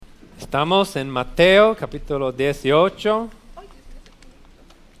Estamos en Mateo capítulo 18.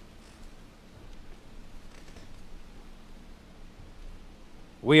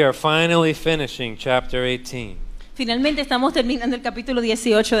 We are finally finishing chapter 18. Finalmente estamos terminando el capítulo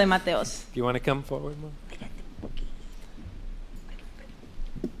 18 de Mateos. Do you want to come forward, Mom?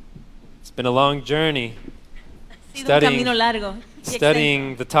 It's been a long journey Ha sido un camino largo. y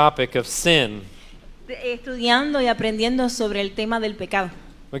studying the topic of sin. Estudiando y aprendiendo sobre el tema del pecado.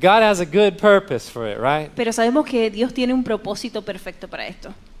 But God has a good purpose for it, right? Pero sabemos que Dios tiene un propósito perfecto para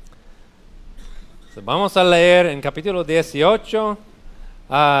esto. So vamos a leer en capítulo 18,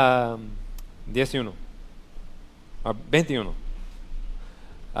 11, 21.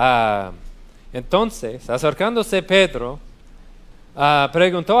 Entonces, acercándose Pedro,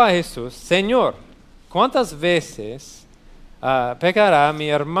 preguntó a Jesús: Señor, ¿cuántas veces pecará mi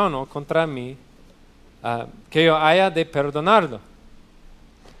hermano contra mí que yo haya de perdonarlo?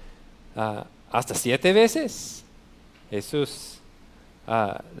 ¿Hasta 7 veces? Jesús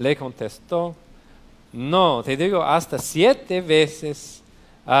le contestó: no, te digo hasta 7 veces,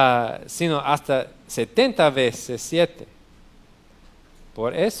 sino hasta 70 veces 7.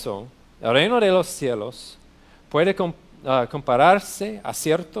 Por eso, el reino de los cielos puede compararse a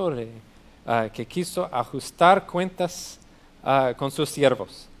cierto rey que quiso ajustar cuentas con sus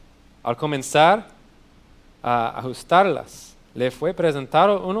siervos. Al comenzar a ajustarlas, le fue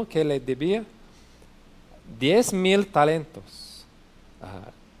presentado uno que le debía 10,000 talentos,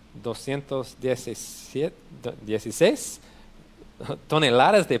 216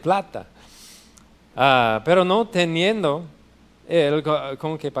 toneladas de plata, pero no teniendo él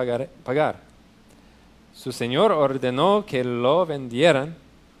con qué pagar. Su señor ordenó que lo vendieran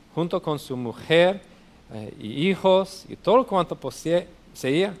junto con su mujer y hijos y todo cuanto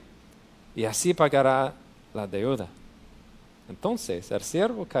poseía, y así pagará la deuda. Entonces el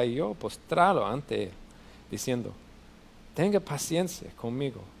siervo cayó postrado ante él, diciendo: tenga paciencia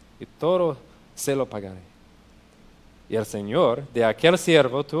conmigo y todo se lo pagaré. Y el señor de aquel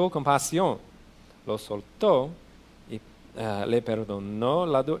siervo tuvo compasión, lo soltó y le perdonó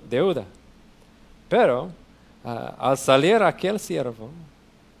la deuda. Pero al salir aquel siervo,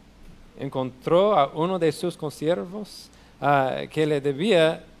 encontró a uno de sus consiervos que le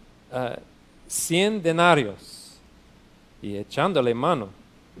debía 100 denarios. Y echándole mano,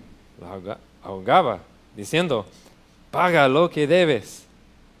 lo ahogaba, diciendo: paga lo que debes.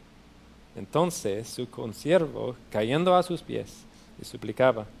 Entonces su consiervo, cayendo a sus pies, le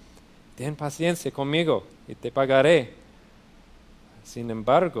suplicaba: ten paciencia conmigo y te pagaré. Sin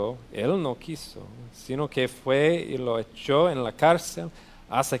embargo, él no quiso, sino que fue y lo echó en la cárcel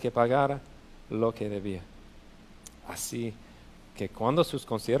hasta que pagara lo que debía. Así que cuando sus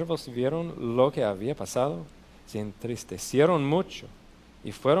consiervos vieron lo que había pasado, se entristecieron mucho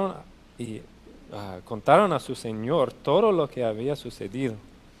y fueron y contaron a su señor todo lo que había sucedido.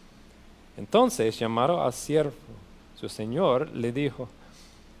 Entonces llamaron al siervo. Su señor le dijo: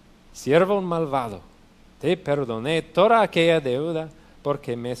 siervo malvado, te perdoné toda aquella deuda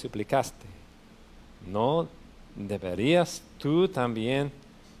porque me suplicaste. ¿No deberías tú también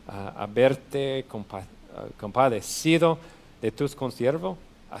haberte compadecido de tus consiervos,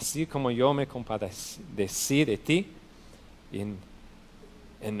 así como yo me compadecí de ti? Y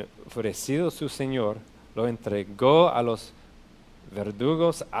enfurecido su señor, lo entregó a los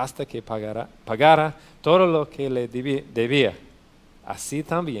verdugos hasta que pagara todo lo que le debía. Así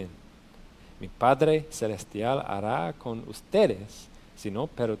también mi Padre Celestial hará con ustedes si no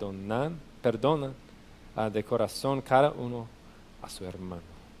perdonan de corazón cada uno a su hermano.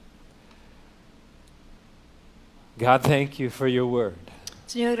 God, thank you for your word.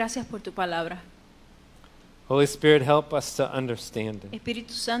 Señor, gracias por tu palabra. Holy Spirit, help us to understand it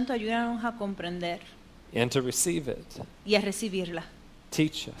Espíritu Santo, ayúdanos a comprender and to receive it. y a recibirla.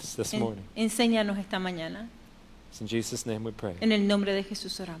 Teach us this morning. Enséñanos esta mañana. In Jesus' name we pray. En el nombre de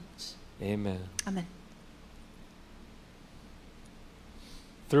Jesús oramos. Amen. Amén.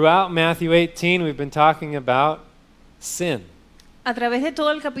 Throughout Matthew 18, we've been talking about sin. A través de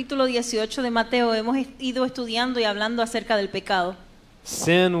todo el capítulo 18 de Mateo hemos ido estudiando y hablando acerca del pecado.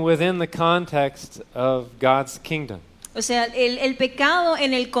 Sin within the context of God's kingdom. O sea, el pecado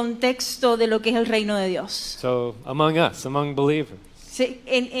en el contexto de lo que es el reino de Dios. So among us, among believers. Sí,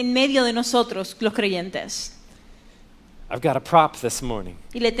 en medio de nosotros, los creyentes. I've got a prop this morning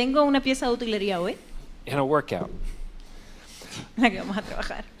Y le tengo una pieza de utilería hoy, and a workout. en la que vamos a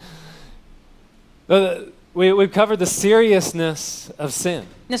trabajar. We've covered the seriousness of sin.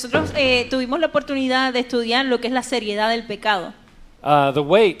 Nosotros tuvimos la oportunidad de estudiar lo que es la seriedad del pecado, The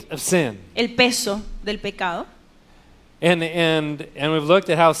weight of sin. el peso del pecado. And we've looked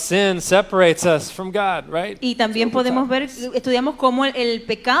at how sin separates us from God, right? Y también podemos ver, estudiamos cómo el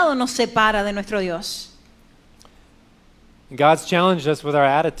pecado nos separa de nuestro Dios. God's challenged us with our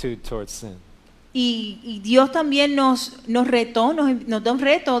attitude towards sin. Y Dios también nos retó, nos da un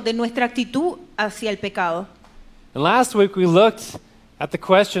reto de nuestra actitud hacia el pecado. And last week we looked at the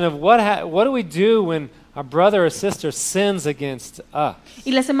question of what do we do when our brother or sister sins against us?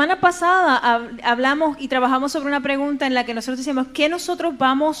 Y la semana pasada hablamos y trabajamos sobre una pregunta en la que nosotros decíamos, ¿qué nosotros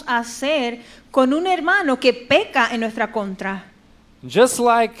vamos a hacer con un hermano que peca en nuestra contra? Just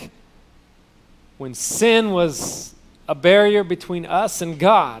like when sin was a barrier between us and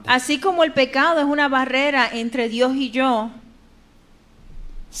God, Así como el pecado es una barrera entre Dios y yo,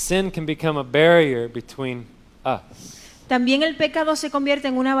 sin can become a barrier between us. también el pecado se convierte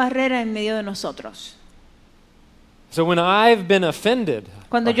en una barrera en medio de nosotros. So when I've been offended,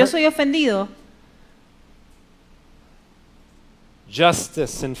 Cuando yo soy ofendido,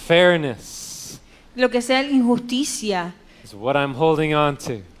 justice and fairness lo que sea injusticia is what I'm holding on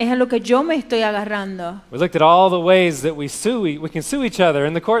to. es a lo que yo me estoy agarrando. We looked at all the ways that we can sue each other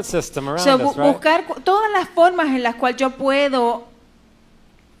in the court system around So, us, right? buscar todas las formas en las cuales yo puedo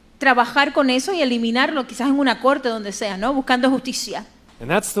trabajar con eso y eliminarlo, quizás en una corte, donde sea, ¿no? Buscando justicia. And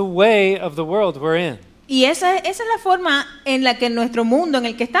that's the way of the world we're in. Y esa es la forma en la que nuestro mundo en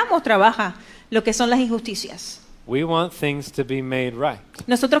el que estamos trabaja lo que son las injusticias. We want things to be made right.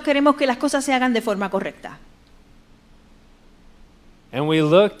 Nosotros queremos que las cosas se hagan de forma correcta. And we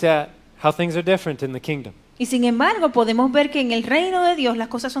looked at how things are different in the kingdom. Y sin embargo, podemos ver que en el reino de Dios las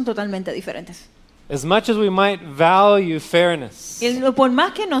cosas son totalmente diferentes. As much as we might value fairness, Y por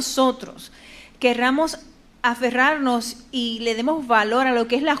más que nosotros querramos aferrarnos y le demos valor a lo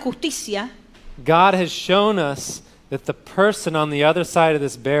que es la justicia, God has shown us that the person on the other side of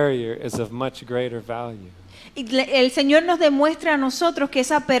this barrier is of much greater value. el Señor nos demuestra a nosotros que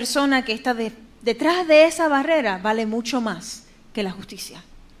esa persona que está detrás de esa barrera vale mucho más que la justicia.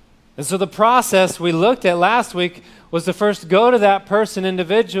 And so the process we looked at last week was to first go to that person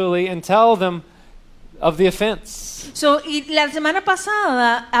individually and tell them of the offense. Y la semana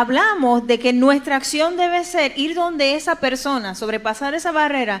pasada hablamos de que nuestra acción debe ser ir donde esa persona, sobrepasar esa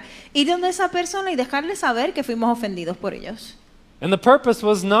barrera, ir donde esa persona y dejarle saber que fuimos ofendidos por ellos. And the purpose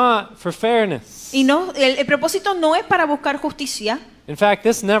was not for fairness. Y no, el propósito no es para buscar justicia. In fact,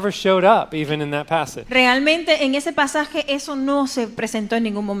 this never showed up even in that passage. Realmente en ese pasaje eso no se presentó en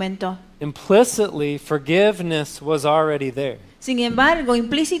ningún momento. Implicitly, forgiveness was already there. Sin embargo,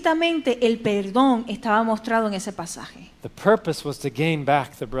 implícitamente el perdón estaba mostrado en ese pasaje. The purpose was to gain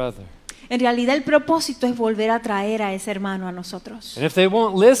back the brother. En realidad el propósito es volver a traer a ese hermano a nosotros. And if they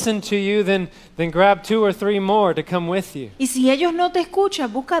won't listen to you, then grab 2 or 3 more to come with you. Y si ellos no te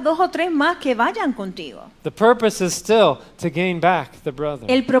escuchan, busca 2 o 3 más que vayan contigo. The purpose is still to gain back the brother.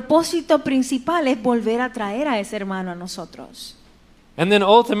 El propósito principal es volver a traer a ese hermano a nosotros. And then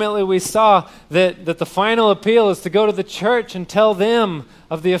ultimately we saw that the final appeal is to go to the church and tell them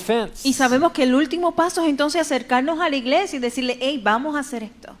of the offense. Y sabemos que el último paso es entonces acercarnos a la iglesia y decirle, hey, vamos a hacer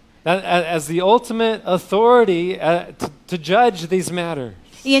esto. As the ultimate authority to judge these matters.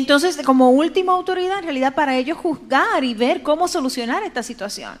 Y entonces, como última autoridad, en realidad para ellos juzgar y ver cómo solucionar esta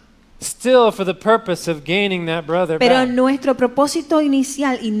situación. Still for the purpose of gaining that brother Pero back. nuestro propósito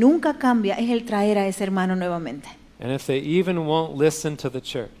inicial, y nunca cambia, es el traer a ese hermano nuevamente. And if they even won't listen to the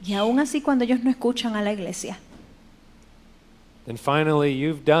church, Y aún así, cuando ellos no escuchan a la iglesia, then finally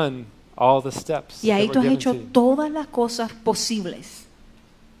you've done all the steps y ahí that tú were has given hecho to you. todas las cosas posibles.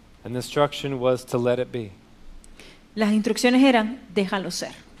 And the instruction was to let it be, Las instrucciones eran, déjalo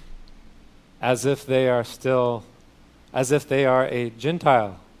ser. as if they are a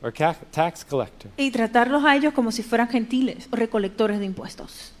Gentile or tax collector, Y tratarlos a ellos como si fueran gentiles o recolectores de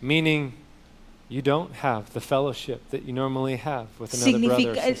impuestos. meaning you don't have the fellowship that you normally have with another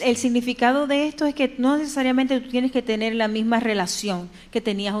brother or El sister. significado de esto es que no necesariamente tú tienes que tener la misma relación que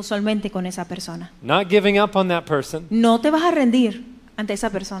tenías usualmente con esa persona. Not giving up on that person, No te vas a rendir ante esa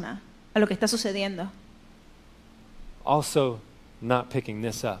persona, a lo que está sucediendo, also not picking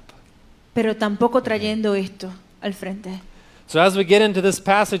this up. pero tampoco trayendo esto al frente. So as we get into this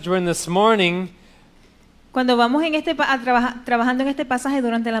passage we're in this morning, Cuando vamos en trabajando en este pasaje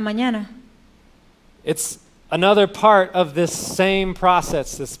durante la mañana, it's another part of this same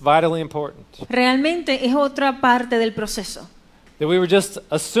process that's vitally important, realmente es otra parte del proceso that we were just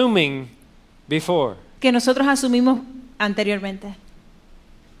assuming before, que nosotros asumimos anteriormente,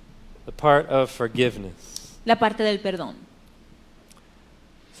 the part of forgiveness. la parte del perdón.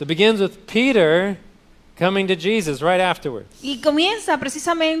 So it begins with Peter coming to Jesus right afterwards. Y comienza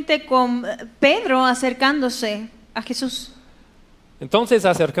precisamente con Pedro acercándose a Jesús. Entonces,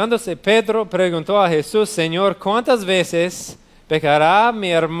 acercándose, Pedro preguntó a Jesús, Señor, ¿cuántas veces pecará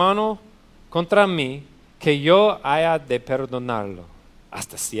mi hermano contra mí que yo haya de perdonarlo?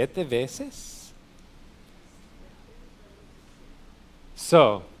 ¿Hasta 7 veces?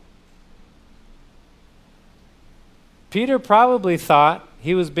 So, Peter probably thought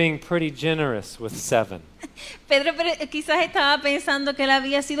he was being pretty generous with 7. Pedro quizás estaba pensando que él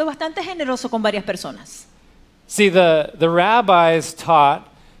había sido bastante generoso con varias personas. See, the rabbis taught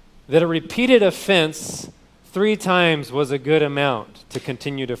that a repeated offense 3 times was a good amount to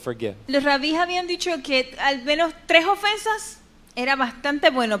continue to forgive. Los rabíes habían dicho que al menos 3 ofensas era bastante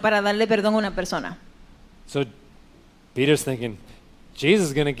bueno para darle perdón a una persona. So Peter's thinking, Jesus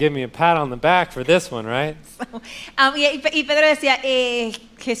is going to give me a pat on the back for this one, right? Y Pedro decía,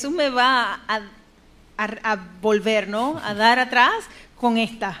 Jesús me va a volver, ¿no? A dar atrás con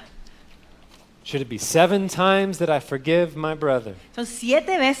esta. Should it be 7 times that I forgive my brother? Son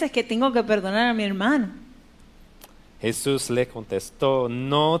 7 veces que tengo que perdonar a mi hermano. Jesús le contestó,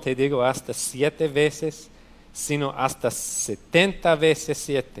 no te digo hasta 7 veces, sino hasta 70 veces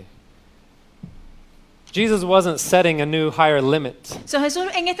 7. Jesus wasn't setting a new higher limit. So, Jesús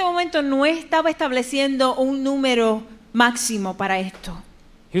en este momento no estaba estableciendo un número máximo para esto.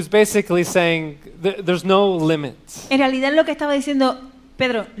 He was basically saying, there's no limit. En realidad lo que estaba diciendo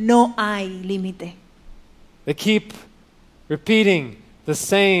Pedro, no hay límite. They keep repeating the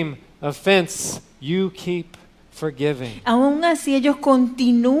same offense, you keep forgiving. Aún así ellos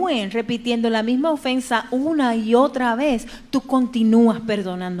continúen repitiendo la misma ofensa una y otra vez, tú continúas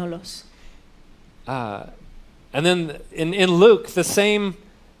perdonándolos. And then in Luke, the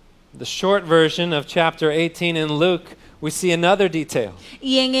short version of chapter 18 in Luke, we see another detail.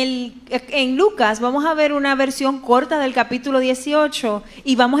 Y en Lucas vamos a ver una versión corta del capítulo 18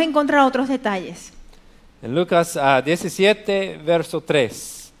 y vamos a encontrar otros detalles. En Lucas 17, verso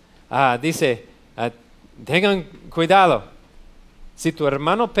 3, dice, tengan cuidado, si tu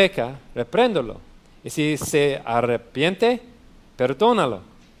hermano peca, repréndelo, y si se arrepiente, perdónalo,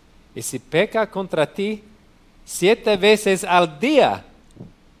 y si peca contra ti 7 veces al día,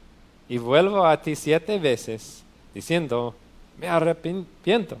 y vuelvo a ti 7 veces, diciendo, me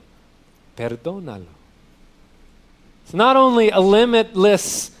arrepiento, perdónalo. It's not only a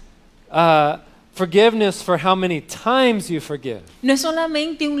limitless forgiveness for how many times you forgive. No es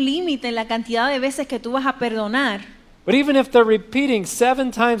solamente un límite en la cantidad de veces que tú vas a perdonar. But even if they're repeating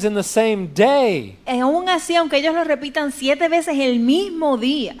 7 times in the same day, Aún así, aunque ellos lo repitan 7 veces el mismo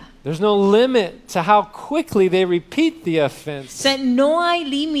día, there's no limit to how quickly they repeat the o offense. sea, no hay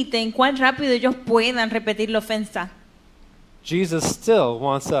límite en cuán rápido ellos puedan repetir la ofensa. Jesus still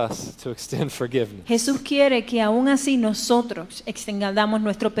wants us to extend forgiveness. Jesús quiere que aún así nosotros extendamos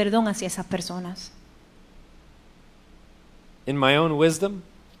nuestro perdón hacia esas personas. In my own wisdom,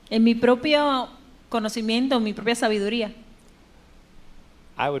 En mi propio conocimiento, mi propia sabiduría,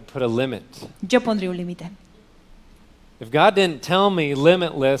 I would put a limit. yo pondría un límite. If God didn't tell me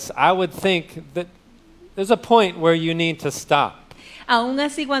limitless, I would think that there's a point where you need to stop. Aún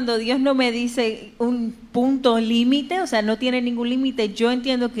así, cuando Dios no me dice un punto límite, o sea, no tiene ningún límite, yo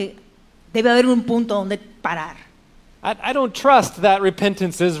entiendo que debe haber un punto donde parar. I don't trust that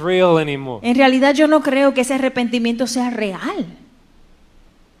repentance is real anymore. En realidad yo no creo que ese arrepentimiento sea real.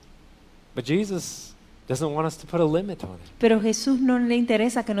 But Jesus doesn't want us to put a limit on it. Pero Jesús no le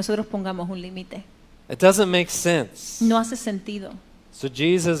interesa que nosotros pongamos un límite. It doesn't make sense. No hace sentido. So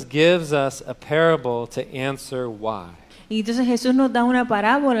Jesus gives us a parable to answer why. Y entonces Jesús nos da una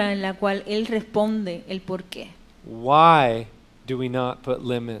parábola en la cual Él responde el por qué. Why do we not put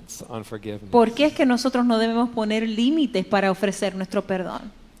limits on forgiveness? ¿Por qué es que nosotros no debemos poner límites para ofrecer nuestro perdón?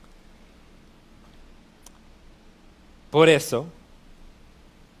 Por eso,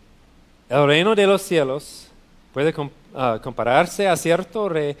 el reino de los cielos puede compararse a cierto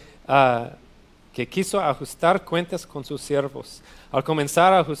rey que quiso ajustar cuentas con sus siervos. Al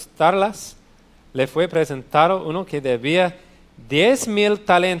comenzar a ajustarlas, le fue presentado uno que debía 10,000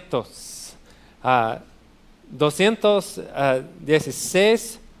 talentos,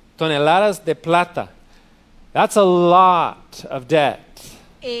 216 toneladas de plata. That's a lot of debt.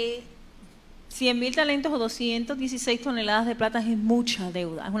 100,000 talentos o 216 toneladas de plata es mucha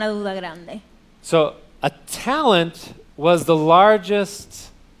deuda, es una deuda grande. So a talent was the largest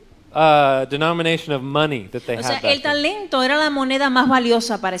denomination of money that they O sea, had back el then. talento era la moneda más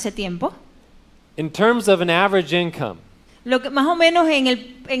valiosa para ese tiempo. In terms of an average income, Lo que más o menos en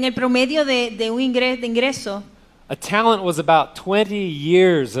el promedio de un ingreso, a talent was about 20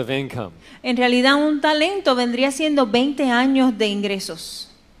 years of income. en realidad un talento vendría siendo 20 años de ingresos.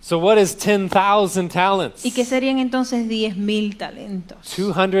 So what is 10,000 talents? ¿Y qué serían entonces 10,000 talentos?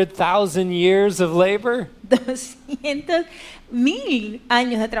 200,000 years of labor? 200,000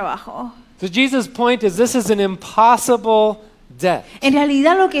 años de trabajo. So Jesus' point is this is an impossible debt. En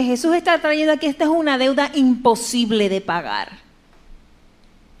realidad lo que Jesús está trayendo aquí, esta es una deuda imposible de pagar.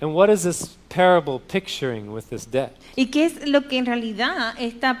 And what is this parable picturing with this debt? ¿Y qué es lo que en realidad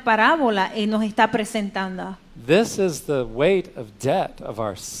esta parábola nos está presentando? This is the weight of debt of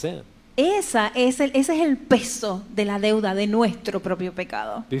our sin Ese es el peso de la deuda de nuestro propio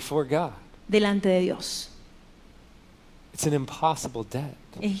pecado before God. delante de Dios. It's an impossible debt.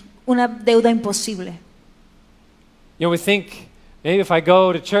 Es una deuda imposible. You know, we think maybe if I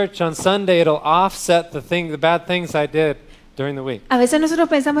go to church on Sunday, it'll offset the bad things I did during the week. A veces nosotros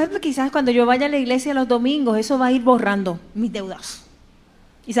pensamos que quizás cuando yo vaya a la iglesia los domingos, eso va a ir borrando mis deudas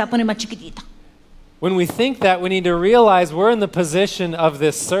y se va a poner más chiquitita. When we think that, we need to realize we're in the position of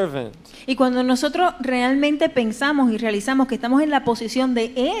this servant. Y cuando nosotros realmente pensamos y realizamos que estamos en la posición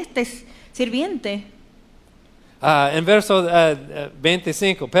de este sirviente, En verso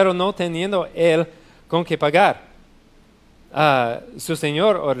 25, pero no teniendo él con qué pagar, su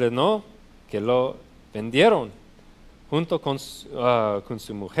señor ordenó que lo vendieron junto con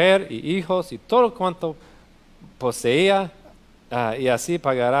su mujer y hijos y todo cuanto poseía, y así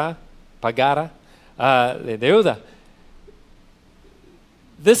pagara la deuda.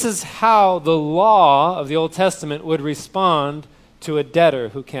 This is how the law of the Old Testament would respond to a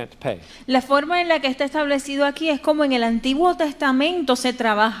debtor who can't pay. la forma en la que está establecido aquí es como en el Antiguo Testamento se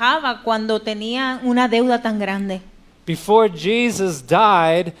trabajaba cuando tenía una deuda tan grande. Before Jesus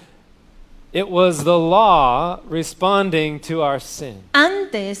died, it was the law responding to our sin.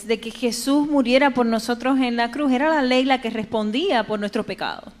 Antes de que Jesús muriera por nosotros en la cruz, era la ley la que respondía por nuestro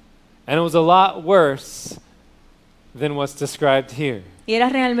pecado. And it was a lot worse than what's described here. Y era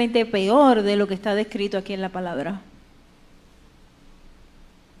realmente peor de lo que está descrito aquí en la palabra.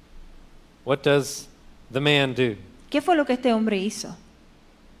 What does the man do? ¿Qué fue lo que este hombre hizo?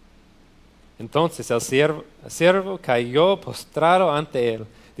 Entonces el siervo cayó postrado ante él,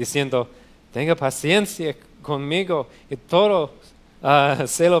 diciendo, tenga paciencia conmigo y todo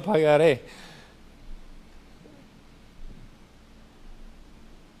se lo pagaré.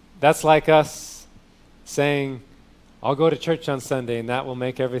 That's like us saying, I'll go to church on Sunday and that will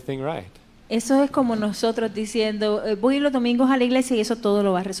make everything right. Eso es como nosotros diciendo, voy los domingos a la iglesia y eso todo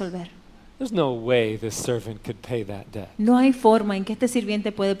lo va a resolver. There's no way this servant could pay that debt. No hay forma en que este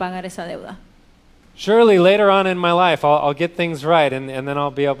sirviente puede pagar esa deuda. Surely later on in my life I'll get things right and then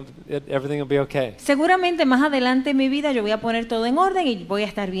I'll be able everything will be okay. Seguramente más adelante en mi vida yo voy a poner todo en orden y voy a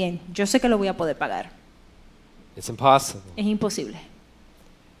estar bien. Yo sé que lo voy a poder pagar. It's impossible. Es imposible.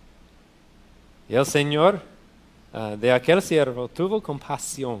 Y el Señor de aquel siervo tuvo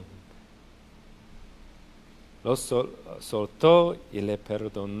compasión. Lo soltó y le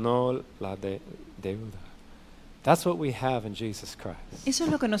perdonó la deuda. That's what we have in Jesus Christ. Eso es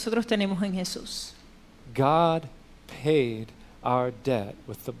lo que nosotros tenemos en Jesús. God paid our debt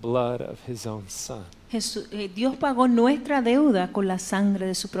with the blood of his own son. Dios pagó nuestra deuda con la sangre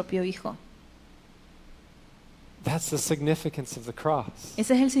de su propio Hijo. That's the significance of the cross.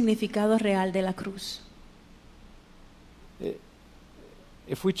 Ese es el significado real de la cruz.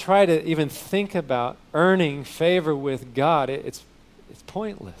 If we try to even think about earning favor with God, it's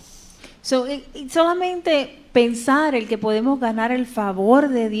pointless. Solamente pensar el que podemos ganar el favor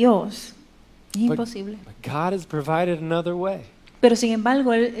de Dios es imposible. But God has provided another way. Pero sin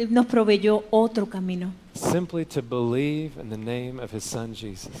embargo, Él nos proveyó otro camino. Simply to believe in the name of his son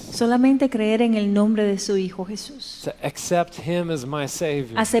Jesus. Solamente creer en el nombre de su Hijo Jesús. To accept him as my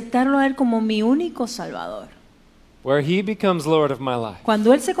Savior. Aceptarlo a Él como mi único Salvador. Where he becomes Lord of my life.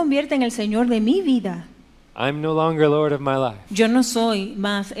 Cuando Él se convierte en el Señor de mi vida, I'm no longer Lord of my life. yo no soy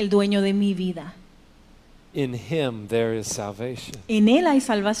más el dueño de mi vida. In him there is salvation. En Él hay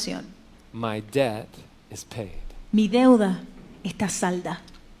salvación. My debt is paid. Mi deuda está salda.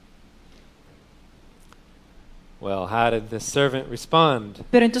 Well, how did the servant respond?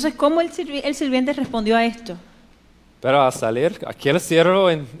 Pero entonces, ¿cómo el sirviente respondió a esto? Pero al salir, aquel siervo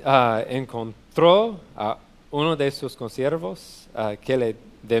encontró a uno de sus consiervos que le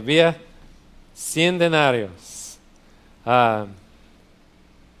debía 100 denarios. How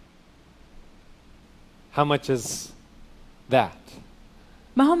much is that?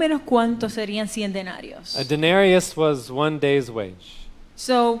 Más o menos, ¿cuántos serían 100 denarios? A denarius was 1 day's wage.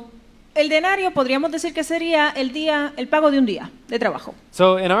 El denario podríamos decir que sería el pago de un día de trabajo.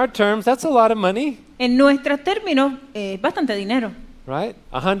 So in our terms, that's a lot of money, En nuestros términos, bastante dinero. right?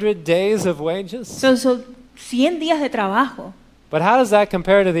 100 days of wages. Son 100 días de trabajo. But how does that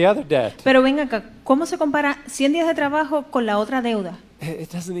compare to the other debt? Pero ven acá, ¿cómo se compara 100 días de trabajo con la otra deuda? It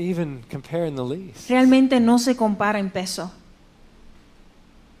doesn't even compare in the least. Realmente no se compara en peso.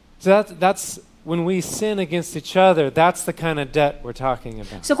 So that's when we sin against each other, that's the kind of debt we're talking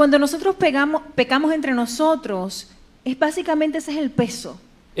about. So, cuando nosotros pecamos entre nosotros, es básicamente ese es el peso.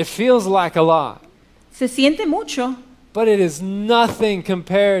 It feels like a lot, Se siente mucho, but it is nothing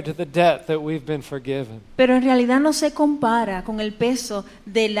compared to the debt that we've been forgiven. pero en realidad no se compara con el peso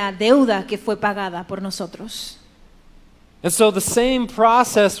de la deuda que fue pagada por nosotros. And so the same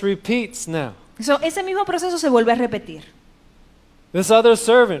process repeats now. So, ese mismo proceso se vuelve a repetir. This other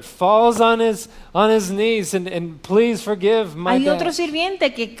servant falls on his knees and please forgive my Hay otro debt.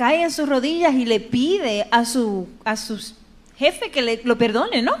 sirviente que cae en sus rodillas y le pide a su jefe que lo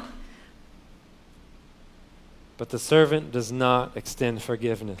perdone, ¿no? But the servant does not extend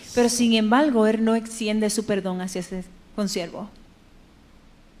forgiveness. Pero sin embargo, él no extiende su perdón hacia ese consiervo.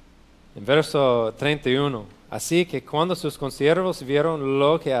 En verso 31, así que cuando sus consiervos vieron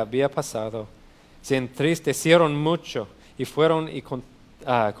lo que había pasado, se entristecieron mucho y fueron y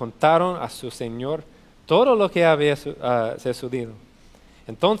contaron a su señor todo lo que había sucedido.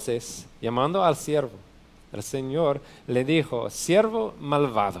 Entonces, llamando al siervo, el señor le dijo, siervo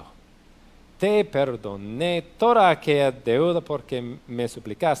malvado, te perdoné toda aquella deuda porque me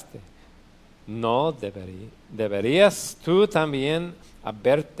suplicaste. ¿No deberías tú también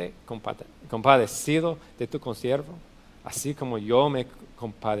haberte compadecido de tu consiervo, así como yo me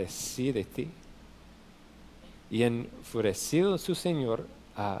compadecí de ti? Y enfurecido su señor,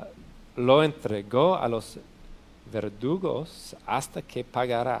 lo entregó a los verdugos hasta que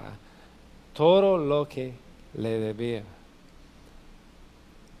pagara todo lo que le debía.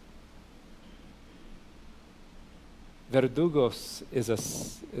 Verdugos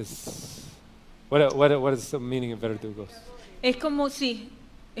what is the meaning of verdugos? Es como, sí,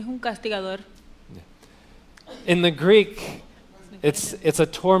 es un castigador. In the Greek, it's a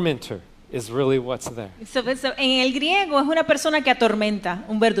tormentor. Is really what's there. En el griego es una persona que atormenta,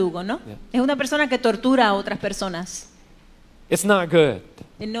 un verdugo, ¿no? Yeah. Es una persona que tortura a otras personas. It's not good.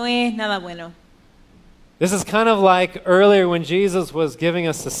 No es nada bueno. This is kind of like earlier when Jesus was giving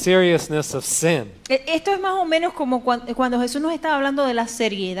us the seriousness of sin. Esto es más o menos como cuando Jesús nos estaba hablando de la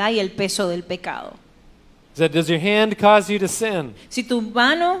seriedad y el peso del pecado. He said, does your hand cause you to sin? Si tu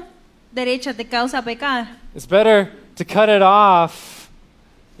mano derecha te causa pecar, It's better to cut it off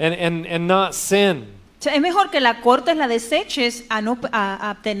and not sin o sea, es mejor que la cortes, la deseches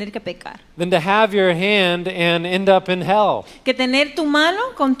a tener que pecar. than to have your hand and end up in hell. Que tener tu mano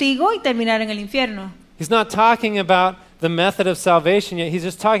contigo y terminar en el infierno. He's not talking about the method of salvation yet. He's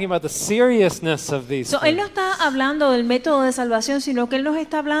just talking about the seriousness of these Él no things. está hablando del método de salvación, sino que Él nos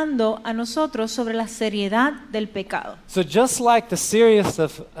está hablando a nosotros sobre la seriedad del pecado. So just like the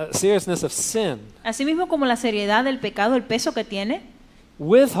seriousness of sin, Asimismo como la seriedad del pecado, el peso que tiene,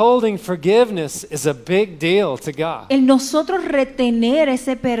 withholding forgiveness is a big deal to God. el nosotros retener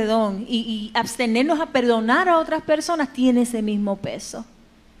ese perdón y abstenernos a perdonar a otras personas tiene ese mismo peso.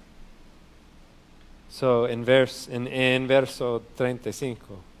 So en verso 35,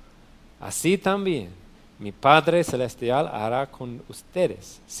 así también mi Padre Celestial hará con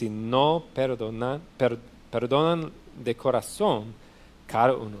ustedes si no perdonan de corazón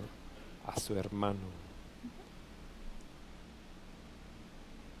cada uno a su hermano.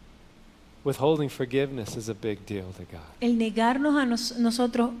 Withholding forgiveness is a big deal to God. El negarnos a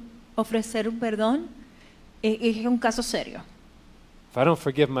nosotros ofrecer un perdón es un caso serio. If I don't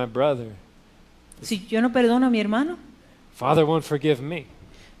forgive my brother, Si yo no perdono a mi hermano, Father won't forgive me.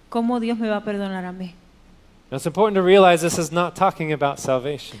 ¿cómo Dios me va a perdonar a mí? Now it's important to realize this is not talking about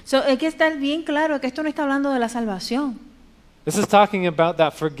salvation. Hay que estar bien claro que esto no está hablando de la salvación. This is talking about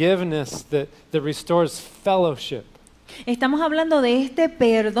that forgiveness that restores fellowship. Estamos hablando de este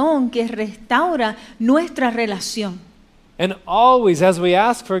perdón que restaura nuestra relación. And always, as we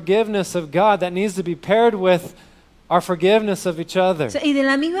ask forgiveness of God, that needs to be paired with our forgiveness of each other. Y de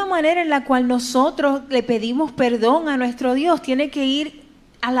la misma manera en la cual nosotros le pedimos perdón a nuestro Dios, tiene que ir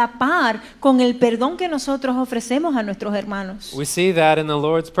a la par con el perdón que nosotros ofrecemos a nuestros hermanos. We see that in the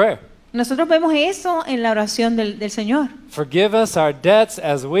Lord's Prayer. Nosotros vemos eso en la oración del Señor. Forgive us our debts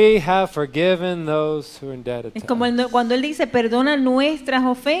as we have forgiven those who are indebted Es to como us. cuando Él dice, perdona nuestras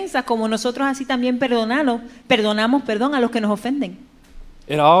ofensas, como nosotros así también perdonamos a los que nos ofenden.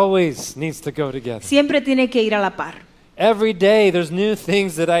 It always needs to go together. Siempre tiene que ir a la par. Every day there's new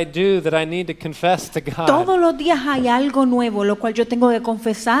things that I do that I need to confess to God. Todos los días hay algo nuevo, lo cual yo tengo que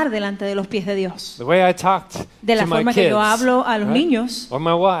confesar delante de los pies de Dios. The way I talked De la to my forma kids, que yo hablo a los right? niños Or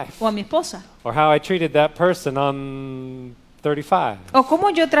my wife, o a mi esposa. or how I treated that person on 35. O cómo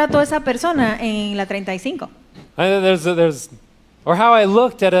yo trato a esa persona en la 35. Or how I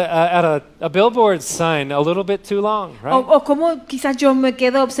looked at a billboard sign a little bit too long, right? O cómo quizás yo me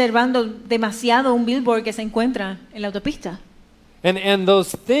quedo observando demasiado un billboard que se encuentra en la autopista. And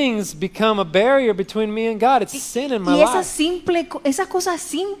those things become a barrier between me and God. It's sin in my Y life. esas cosas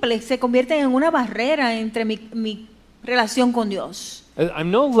simples se convierten en una barrera entre mi relación con Dios.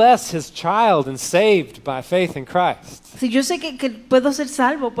 I'm no less his child and saved by faith in Christ. Si yo sé que puedo ser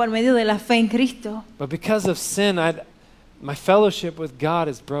salvo por medio de la fe en Cristo, But because of sin, my fellowship with God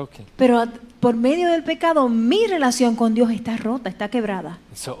is broken. pero por medio del pecado mi relación con Dios está rota, está quebrada.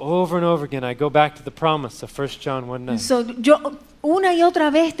 And so over and over again, I go back to the promise of 1 John 1:9. So, yo una y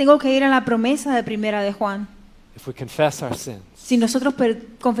otra vez tengo que ir a la promesa de Primera de Juan. If we confess our sins, Si nosotros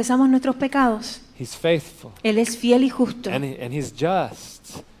confesamos nuestros pecados, he's faithful Él es fiel y justo and he's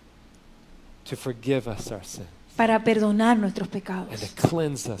just to forgive us our sins para perdonar nuestros and pecados to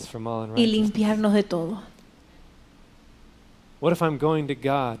cleanse us from all y unrighteousness. limpiarnos de todo. What if I'm going to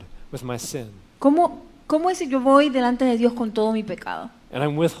God with my sin ¿Cómo es si yo voy delante de Dios con todo mi pecado? and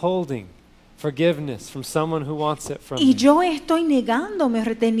I'm withholding forgiveness from someone who wants it from Y me? yo estoy negándome,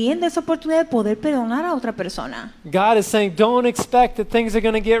 reteniendo esa oportunidad de poder perdonar a otra persona. God is saying, don't expect that things are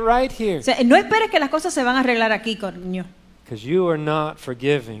going to get right here O sea, no esperes que las cosas se van a arreglar aquí, coño, because you are not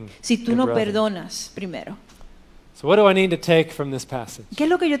forgiving si tú your no brother. perdonas primero. So what do I need to take from this passage? ¿Qué es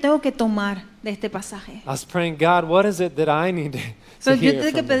lo que yo tengo que tomar de este pasaje? I was praying, God, what is it that I need to So, yo hear tengo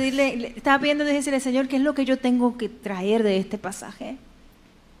que from this? pedirle, estaba pidiendo decirle, Señor, ¿qué es lo que yo tengo que traer de este pasaje?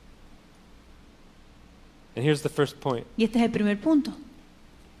 And here's the first point, Y este es el primer punto.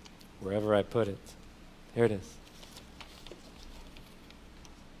 wherever I put it. Here it is.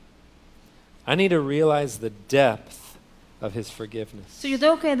 I need to realize the depth of his forgiveness. So, yo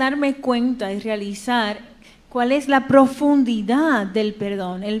tengo que darme cuenta y realizar cuál es la profundidad del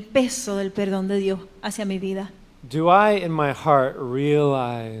perdón, el peso del perdón de Dios hacia mi vida. Do I in my heart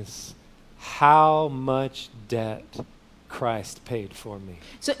realize how much debt Christ paid for me?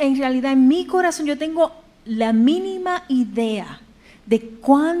 So, en realidad, en mi corazón yo tengo la mínima idea de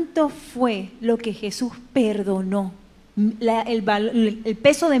cuánto fue lo que Jesús perdonó, el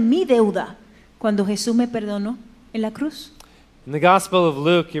peso de mi deuda cuando Jesús me perdonó en la cruz. In the Gospel of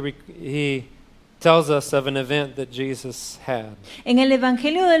Luke, he tells us of an event that Jesus had. En el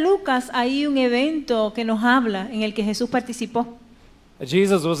Evangelio de Lucas hay un evento que nos habla en el que Jesús participó.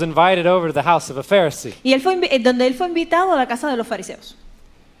 Jesus was invited over to the house of a Pharisee. Y donde él fue invitado a la casa de los fariseos.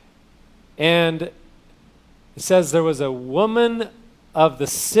 And it says there was a woman of the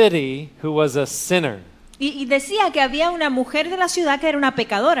city who was a sinner. Y decía que había una mujer de la ciudad que era una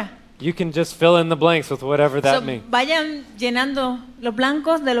pecadora. You can just fill in the blanks with whatever that So, means. vayan llenando los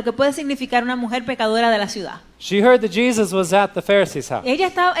blancos de lo que puede significar una mujer pecadora de la ciudad. She heard that Jesus was at the Pharisee's house. Ella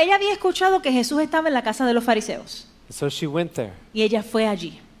había escuchado que Jesús estaba en la casa de los fariseos. So she went there. Y ella fue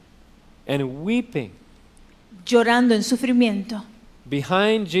allí, And weeping llorando en sufrimiento.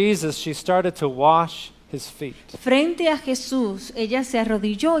 behind Jesus, she started to wash his feet. Frente a Jesús, ella se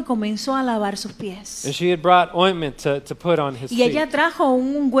arrodilló y comenzó a lavar sus pies. And she had brought ointment to put on his Y ella feet. trajo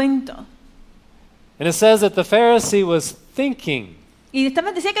un ungüento. And it says that the Pharisee was thinking, Y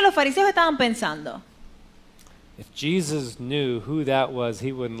decía que los fariseos estaban pensando, if Jesus knew who that was,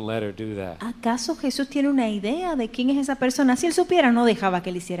 he wouldn't let her do that. ¿acaso Jesús tiene una idea de quién es esa persona? Si él supiera, no dejaba que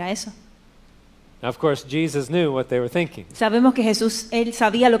él hiciera eso. Now, of course, Jesus knew what they were thinking. Sabemos que Jesús, él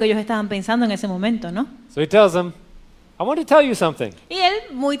sabía lo que ellos estaban pensando en ese momento, ¿no? So he tells them, I want to tell you something. Y él,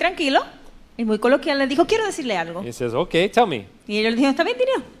 muy tranquilo y muy coloquial, le dijo, quiero decirle algo. He says, okay, tell me. Y ellos le dijeron, está bien,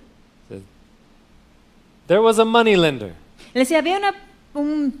 diría. There was a money lender, Le decía, había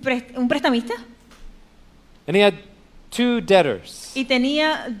un prestamista and he had two debtors. y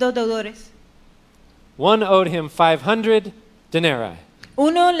tenía dos deudores. One owed him 500 denarii,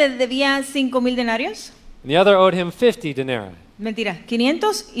 Uno le debía 5,000 denarios. and the other owed him 50 denarii. Mentira,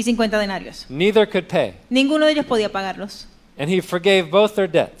 550 denarios. Neither could pay, Ninguno de ellos podía pagarlos. and he forgave both their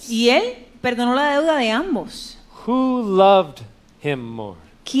debts. Y él perdonó la deuda de ambos. Who loved him more?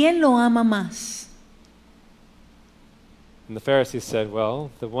 ¿Quién lo ama más? And the Pharisees said, well,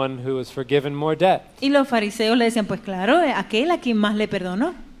 the one who was forgiven more debt. Y los fariseos le decían, pues claro, aquel a quien más le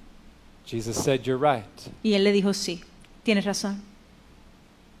perdonó. Jesus said, you're right. Y él le dijo, sí, tienes razón.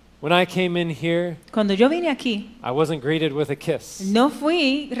 When I came in here, Cuando yo vine aquí, I wasn't greeted with a kiss. no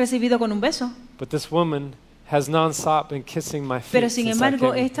fui recibido con un beso. But this woman has nonstop been kissing my feet Pero sin since I embargo,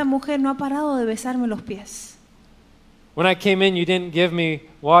 came in. esta mujer no ha parado de besarme los pies. When I came in, you didn't give me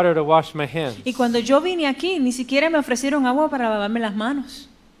water to wash my hands. Y cuando yo vine aquí, ni siquiera me ofrecieron agua para lavarme las manos.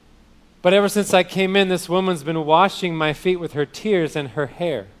 But ever since I came in, this woman's been washing my feet with her tears and her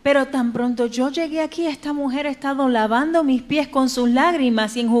hair. Pero tan pronto yo llegué aquí, esta mujer ha estado lavando mis pies con sus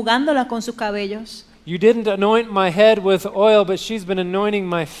lágrimas y enjugándolas con sus cabellos. You didn't anoint my head with oil, but she's been anointing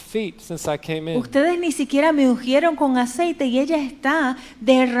my feet since I came in. Ustedes ni siquiera me ungieron con aceite y ella está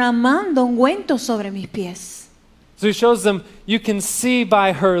derramando ungüento sobre mis pies. So he shows them, you can see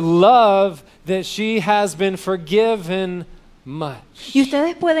by her love that she has been forgiven much. Y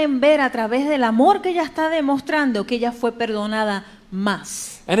ustedes pueden ver a través del amor que ella está demostrando que ella fue perdonada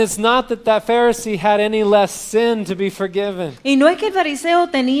más. And it's not that that Pharisee had any less sin to be forgiven, Y no es que el fariseo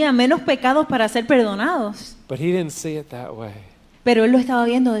tenía menos pecados para ser perdonados, but he didn't see it that way. pero él lo estaba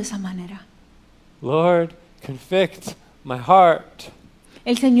viendo de esa manera. Lord, convict my heart.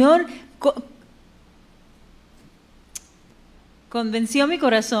 El Señor convenció mi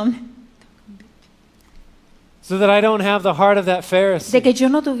corazón So that I don't have the heart of that de Pharisee, que yo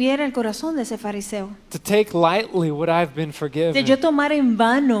no tuviera el corazón de ese fariseo, to take lightly what I've been de forgiven, yo tomar en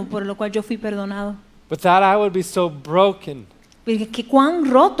vano por lo cual yo fui perdonado. but that I would be so broken Porque que cuán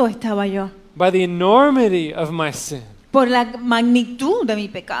roto estaba yo by the enormity of my sin, por la magnitud de mi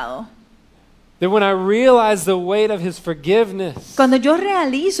pecado. that when I realize the weight of his forgiveness, Cuando yo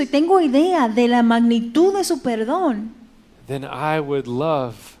realizo y tengo idea de la magnitud de su perdón, then I would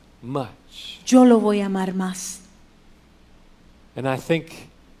love much. yo lo voy a amar más. And I think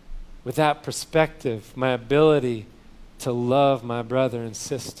with that perspective, my ability to love my brother and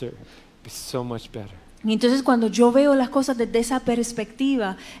sister be so much better. Y entonces cuando yo veo las cosas desde esa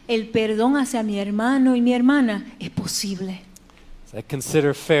perspectiva, el perdón hacia mi hermano y mi hermana es posible. So I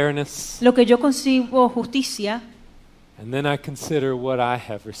consider fairness, Lo que yo concibo justicia and then I consider what I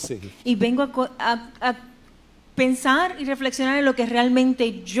have received. y vengo a pensar y reflexionar en lo que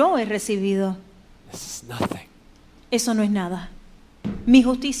realmente yo he recibido. This is nothing. Eso no es nada. Mi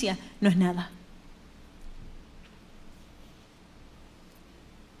justicia no es nada.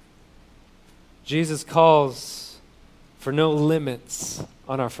 Jesus calls for no limits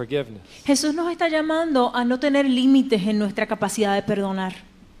on our forgiveness Jesús nos está llamando a no tener límites en nuestra capacidad de perdonar,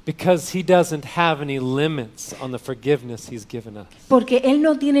 because he doesn't have any limits on the forgiveness he's given us. porque Él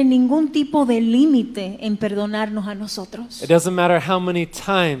no tiene ningún tipo de límite en perdonarnos a nosotros. It doesn't matter how many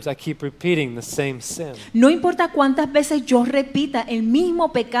times I keep repeating the same sin. No importa cuántas veces yo repita el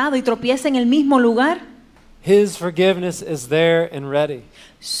mismo pecado y tropiece en el mismo lugar, His forgiveness is there and ready.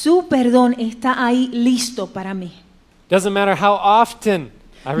 su perdón está ahí listo para mí. Doesn't matter how often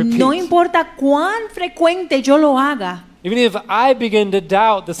I repeat. No importa cuán frecuente yo lo haga. Even if I begin to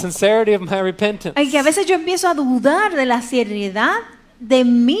doubt the sincerity of my repentance, Y que a veces yo empiezo a dudar de la seriedad de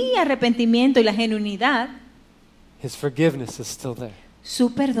mi arrepentimiento y la genuinidad, His forgiveness is still there.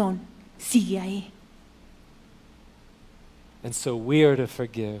 su perdón sigue ahí. And so we are to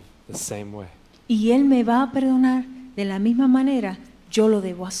forgive the same way. Y Él me va a perdonar de la misma manera, yo lo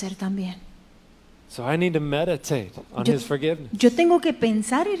debo hacer también. So I need to meditate on Yo- His forgiveness. Yo tengo que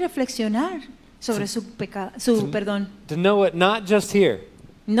pensar y reflexionar sobre su perdón. To know it not just here,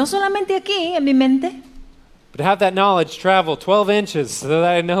 No solamente aquí, en mi mente, but to have that knowledge travel 12 inches so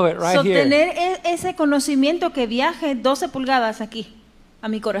that I know it right here. sostener ese conocimiento que viaje 12 pulgadas aquí, a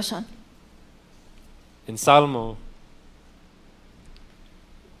mi corazón. En Salmo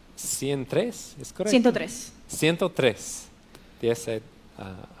 103, ¿es correcto? 103. 103, 10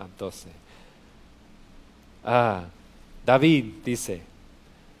 a 12. David dice,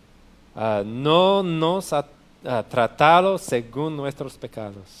 no nos ha tratado según nuestros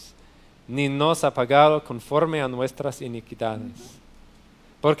pecados, ni nos ha pagado conforme a nuestras iniquidades.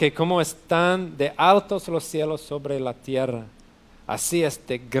 Porque como están de altos los cielos sobre la tierra, así es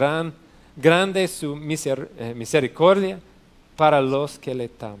de grande su misericordia para los que le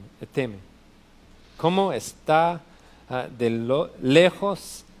temen. Como está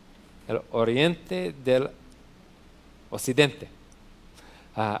lejos el oriente del occidente,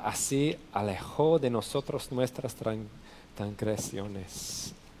 así alejó de nosotros nuestras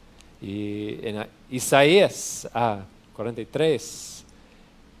transgresiones. Y en Isaías 43,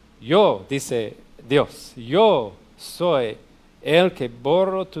 yo, dice Dios, yo soy el que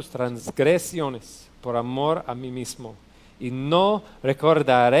borro tus transgresiones por amor a mí mismo, y no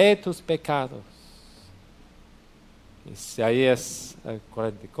recordaré tus pecados. Isaías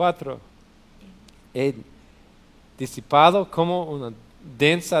 44, he disipado como una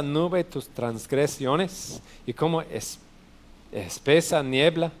densa nube tus transgresiones y como espesa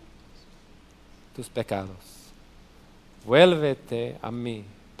niebla tus pecados. Vuélvete a mí,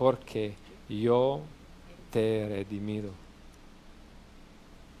 porque yo te he redimido.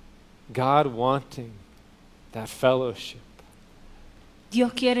 God wanting that fellowship,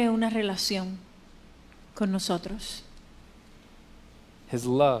 Dios quiere una relación con nosotros. His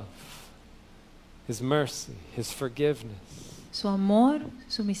love, His mercy, His forgiveness. Su amor,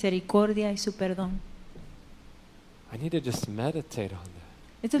 su misericordia y su perdón. I need to just meditate on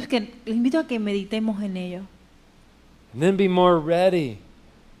that. Esto es que les invito a que meditemos en ello. And then be more ready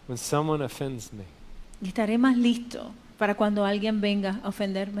when someone offends me. Y estaré más listo para cuando alguien venga a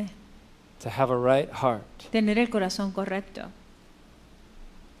ofenderme. To have a right heart. Tener el corazón correcto.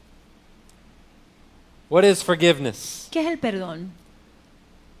 What is forgiveness? ¿Qué es el perdón?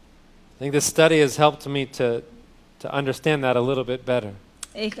 I think this study has helped me to understand that a little bit better.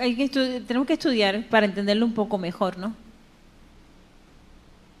 Tenemos que estudiar para entenderlo un poco mejor, ¿no?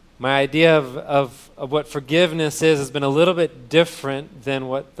 My idea of what forgiveness is has been a little bit different than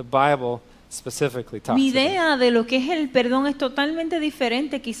what the Bible specifically talks Mi about. idea de lo que es el perdón es totalmente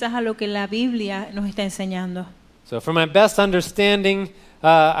diferente quizás a lo que la Biblia nos está enseñando. So for my best understanding,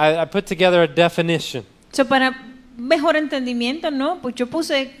 I put together a definition. So, para mejor entendimiento, ¿no? Pues yo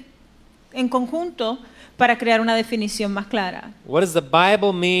puse en conjunto para crear una definición más clara. What does the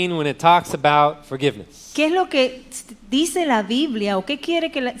Bible mean when it talks about forgiveness? ¿Qué es lo que dice la Biblia o qué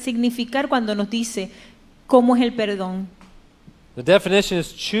quiere significar cuando nos dice cómo es el perdón? The definition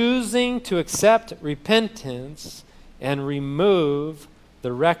is choosing to accept repentance and remove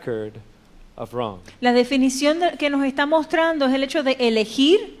the record of wrong. La definición que nos está mostrando es el hecho de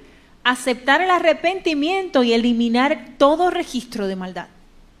elegir, aceptar el arrepentimiento y eliminar todo registro de maldad.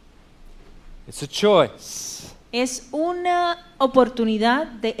 It's a choice. Es una oportunidad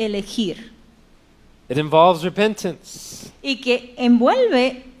de elegir It involves repentance. y que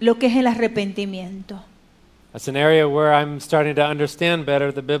envuelve lo que es el arrepentimiento. That's an area where I'm starting to understand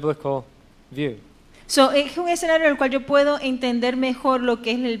better the biblical view. So, es un escenario en el cual yo puedo entender mejor lo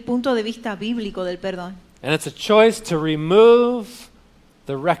que es el punto de vista bíblico del perdón. And it's a choice to remove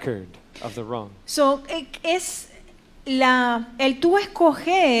the record of the wrong. So, es el tú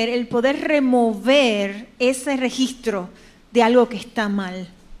escoger, el poder remover ese registro de algo que está mal.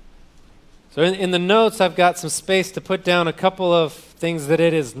 So in the notes, I've got some space to put down a couple of things that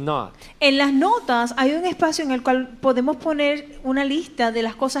it is not. En las notas hay un espacio en el cual podemos poner una lista de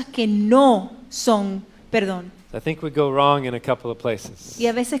las cosas que no son perdón. I think we go wrong in a couple of places. Y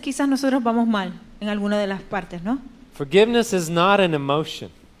a veces quizás nosotros vamos mal en alguna de las partes, ¿no? Forgiveness is not an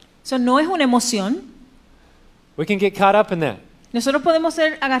emotion. Eso no es una emoción. We can get caught up in that. Nosotros podemos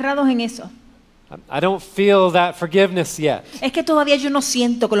ser agarrados en eso. I don't feel that forgiveness yet. Es que todavía yo no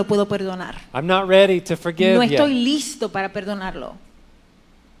siento que lo puedo perdonar. I'm not ready to forgive No estoy yet. listo para perdonarlo.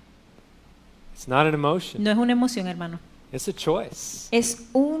 It's not an emotion. No es una emoción, hermano. It's a choice. Es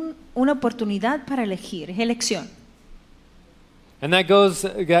una oportunidad para elegir, es elección. And that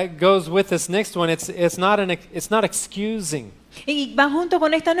goes with this next one. It's not excusing. Y va junto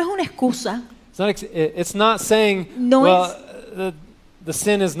con esta, no es una excusa. It's not saying, No well, the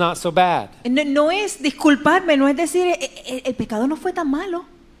sin is not so bad. No es disculparme, no es decir, el pecado no fue tan malo.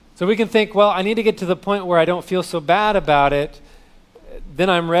 So we can think, well, I need to get to the point where I don't feel so bad about it, then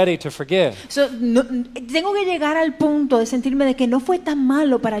I'm ready to forgive. So, tengo que llegar al punto de sentirme de que no fue tan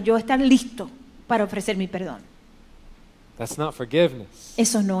malo para yo estar listo para ofrecer mi perdón. That's not forgiveness.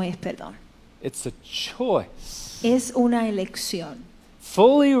 Eso no es perdón. It's a choice. Es una elección.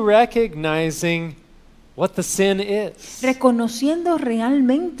 Fully recognizing what the sin is. Reconociendo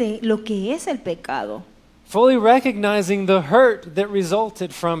realmente lo que es el pecado. Fully recognizing the hurt that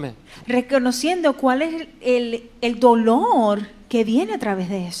resulted from it. Reconociendo cuál es el dolor que viene a través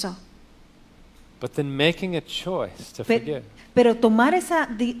de eso. But then making a choice to forgive. Pero tomar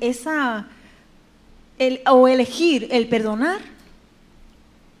o elegir el perdonar.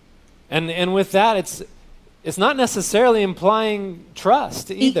 And with that, it's not necessarily implying trust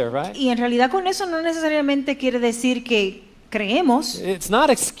either, right? Y en realidad con eso no necesariamente quiere decir que creemos. It's not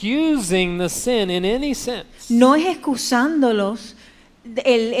excusing the sin in any sense. No es excusando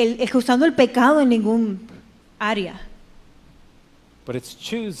el pecado en ningún área. But it's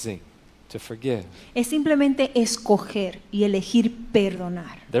choosing to forgive. Es simplemente escoger y elegir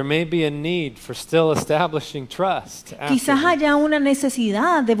perdonar. There may be a need for still establishing trust. Quizás haya una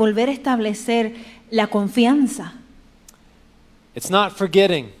necesidad de volver a establecer la confianza. It's not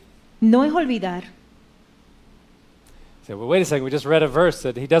forgetting. No es olvidar. Say, well, wait a second, we just read a verse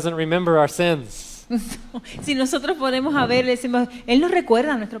that he doesn't remember our sins. Si nosotros podemos ver, decimos, Él nos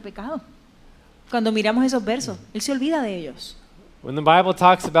recuerda nuestro pecado. Cuando miramos esos versos, Él se olvida de ellos. When the Bible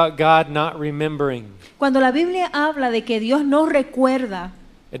talks about God not remembering, Cuando la Biblia habla de que Dios no recuerda,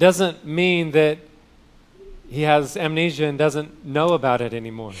 it doesn't mean that he has amnesia and doesn't know about it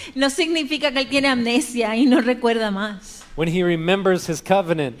anymore. No significa que él tiene amnesia y no recuerda más. When he remembers his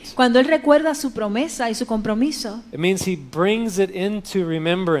covenant, Cuando él recuerda su promesa y su compromiso, it means he brings it into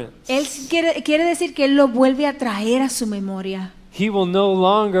remembrance. él quiere decir que él lo vuelve a traer a su memoria. He will no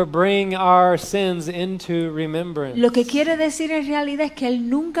longer bring our sins into remembrance. Lo que quiere decir en realidad es que él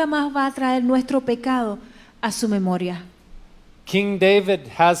nunca más va a traer nuestro pecado a su memoria. King David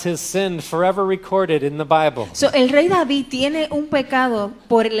has his sin forever recorded in the Bible. So, el rey David tiene un pecado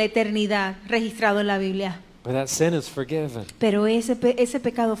por la eternidad registrado en la Biblia, But that sin is forgiven. pero ese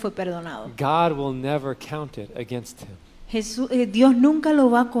pecado fue perdonado. God will never count it against him. Dios nunca lo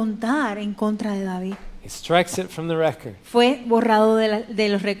va a contar en contra de David. He strikes it from the record. Fue borrado de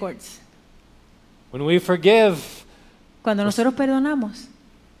los récords. When we forgive, Cuando nosotros perdonamos,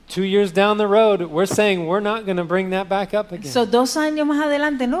 2 years down the road, we're saying we're not going to bring that back up again. so 2 años más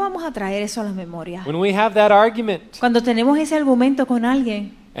adelante no vamos a traer eso a la memoria. When we have that argument Cuando tenemos ese argumento con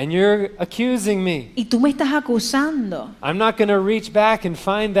alguien and you're accusing me, y tú me estás acusando, I'm not going to reach back and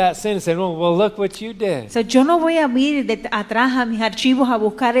find that sin and say, well, look what you did. so, yo no voy a ir atrás a mis archivos a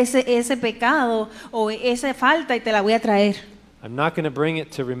buscar ese pecado o esa falta y te la voy a traer. I'm not going to bring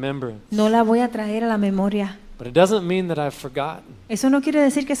it to remembrance. No la voy a traer a la memoria. But it doesn't mean that I've forgotten. Eso no quiere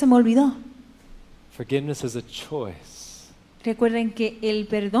decir que se me olvidó. Forgiveness is a choice. Recuerden que el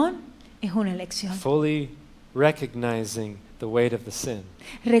perdón es una elección. Fully recognizing the weight of the sin.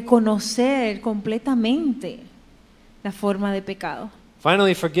 Reconocer completamente la forma de pecado.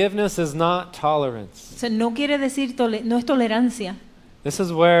 Finally, forgiveness is not tolerance. O sea, no quiere decir no es tolerancia. This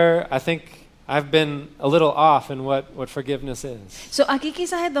is where I think I've been a little off in what forgiveness is. So, aquí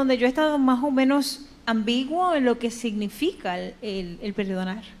quizás es donde yo he estado más o menos ambiguo en lo que significa el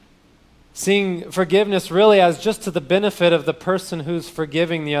perdonar. Seeing forgiveness really as just to the benefit of the person who's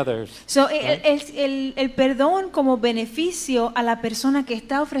forgiving the others. So, el perdón como beneficio a la persona que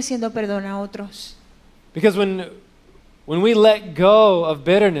está ofreciendo perdón a otros. Because when we let go of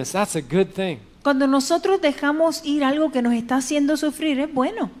bitterness, that's a good thing. Cuando nosotros dejamos ir algo que nos está haciendo sufrir, es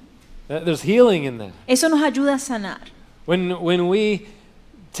bueno. There's healing in that. Eso nos ayuda a sanar. When we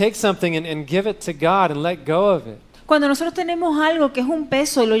take something and give it to God and let go of it, Cuando nosotros tenemos algo que es un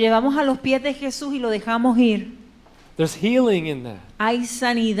peso y lo llevamos a los pies de Jesús y lo dejamos ir, there's healing in that. hay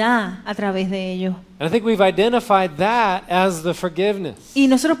sanidad a través de ello. And I think we've identified that as the forgiveness. Y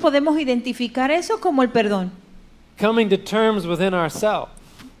nosotros podemos identificar eso como el perdón. Coming to terms within ourselves.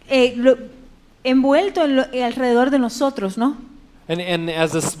 Envuelto alrededor de nosotros, ¿no? And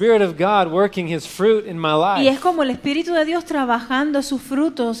as the Spirit of God working His fruit in my Y es life. como el Espíritu de Dios trabajando sus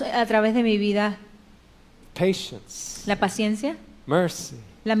frutos a través de mi vida. Patience, La paciencia, mercy.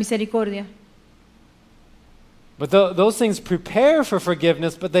 la misericordia. But those things prepare for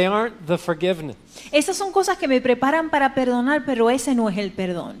forgiveness, but they aren't the forgiveness. Esas son cosas que me preparan para perdonar, pero ese no es el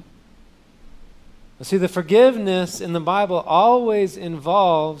perdón. See, the forgiveness in the Bible always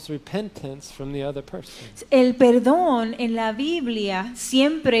involves repentance from the other person. El perdón en la Biblia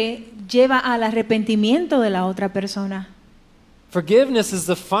siempre lleva al arrepentimiento de la otra persona. Forgiveness is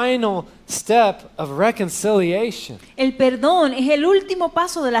the final step of reconciliation. El perdón es el último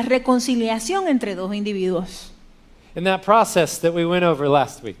paso de la reconciliación entre dos individuos. In that process that we went over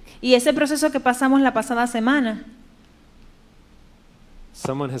last week, Y ese proceso que pasamos la pasada semana,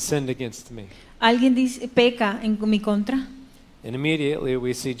 someone has sinned against me. alguien peca en mi contra. And immediately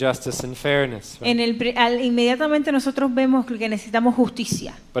we see justice and fairness. Right? Inmediatamente nosotros vemos que necesitamos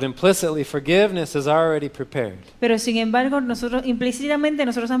justicia. But implicitly, forgiveness is already prepared Pero sin embargo, implícitamente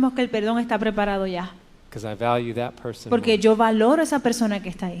nosotros sabemos que el perdón está preparado ya. because I value that person Porque more. yo valoro a esa persona que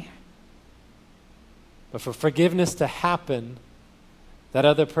está ahí. But for forgiveness to happen, that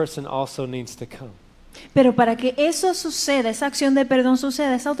other person also needs to come. Pero para que eso suceda, esa acción de perdón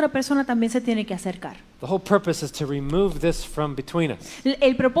suceda, esa otra persona también se tiene que acercar. The whole purpose is to remove this from between us.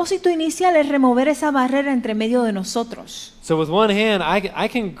 El propósito inicial es remover esa barrera entre medio de nosotros. So with one hand, I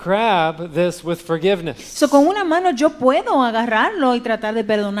can grab this with forgiveness. So, con una mano yo puedo agarrarlo y tratar de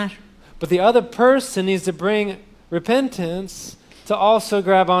perdonar. But the other person needs to bring repentance to also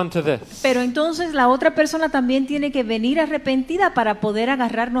grab onto this. Pero entonces la otra persona también tiene que venir arrepentida para poder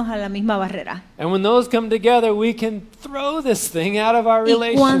agarrarnos a la misma barrera. And when those come together, we can throw this thing out of our Y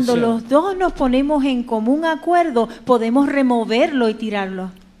cuando relationship. los dos nos ponemos en común acuerdo, podemos removerlo y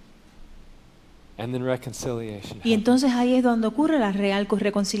tirarlo. And then reconciliation. Y entonces ahí es donde ocurre la real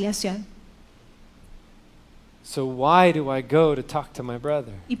reconciliación. So why do I go to talk to my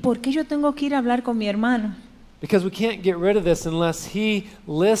brother? ¿Y por qué yo tengo que ir a hablar con mi hermano? Because we can't get rid of this unless he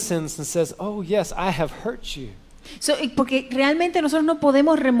listens and says, "Oh yes, I have hurt you." Porque realmente nosotros no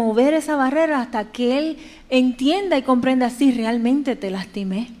podemos remover esa barrera hasta que Él entienda y comprenda si realmente te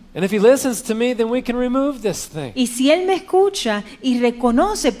lastimé. And if he listens to me, then we can remove this thing. Y si Él me escucha y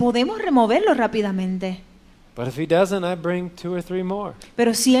reconoce, podemos removerlo rápidamente. But if he doesn't, I bring 2 or 3 more.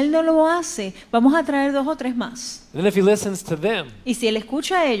 Pero si Él no lo hace, vamos a traer 2 o 3 más. And then if he listens to them, Y si Él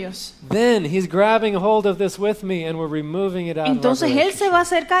escucha a ellos, then he's grabbing hold of this with me and we're removing it out entonces of our Él se va a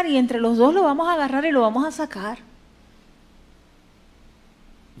acercar y entre los dos lo vamos a agarrar y lo vamos a sacar.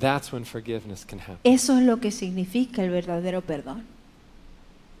 That's when forgiveness can happen. Eso es lo que significa el verdadero perdón.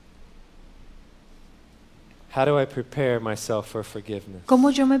 How do I prepare myself for forgiveness? ¿Cómo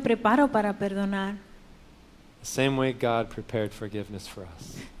yo me preparo para perdonar? The same way God prepared forgiveness for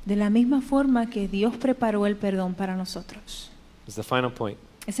us. De la misma forma que Dios preparó el perdón para nosotros. Is the final point.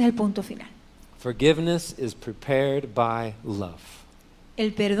 Ese es el punto final. Forgiveness is prepared by love.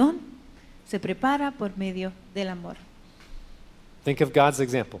 El perdón se prepara por medio del amor. Think of God's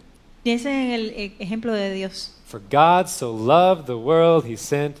example. Piensen en el ejemplo de Dios. For God so loved the world, he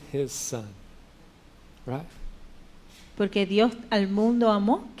sent his son. Right? Porque Dios al mundo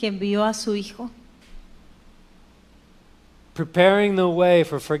amó que envió a su Hijo. Preparing the way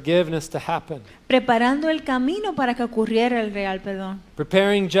for forgiveness to happen. Preparando el camino para que ocurriera el real perdón.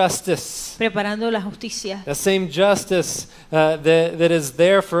 Preparing justice. Preparando la justicia. The same justice that is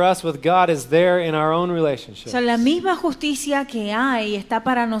there for us with God is there in our own O relationship. sea, la misma justicia que hay está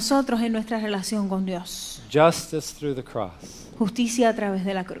para nosotros en nuestra relación con Dios. Justice through the cross. Justicia a través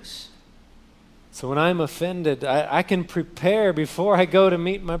de la cruz. So when I'm offended, I can prepare before I go to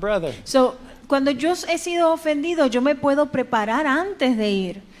meet my brother. Cuando yo he sido ofendido, yo me puedo preparar antes de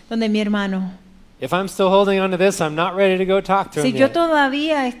ir donde mi hermano. If I'm still holding on to this, I'm not ready to go talk to him Si yo yet.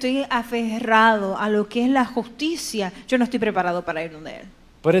 todavía estoy aferrado a lo que es la justicia, yo no estoy preparado para ir donde él.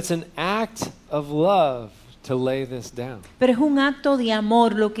 But it's an act of love to lay this down. Pero es un acto de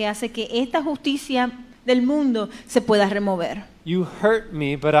amor lo que hace que esta justicia del mundo se pueda remover. You hurt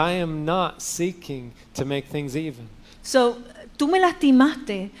me, but I am not seeking to make things even. Tú me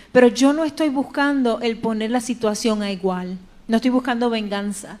lastimaste, pero yo no estoy buscando el poner la situación a igual. No estoy buscando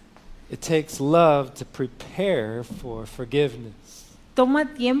venganza. It takes love to prepare for forgiveness. Toma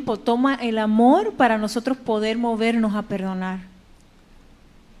tiempo, toma el amor para nosotros poder movernos a perdonar.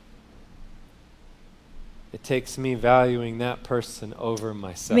 It takes me valuing that person over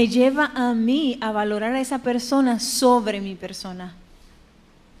myself. Me lleva a mí a valorar a esa persona sobre mi persona.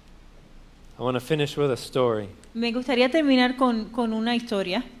 I want to finish with a story. Me gustaría terminar con una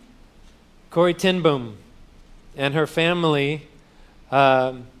historia. Corrie ten Boom and her family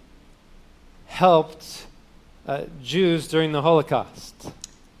helped Jews during the Holocaust.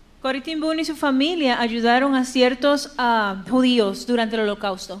 Corrie ten Boom y su familia ayudaron a ciertos judíos durante el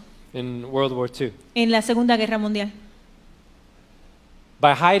Holocausto, In World War II, en la Segunda Guerra Mundial,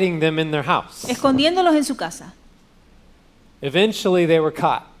 by hiding them in their house. escondiéndolos en su casa. Eventually they were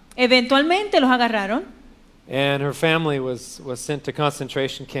caught, Eventualmente los agarraron and her family was sent to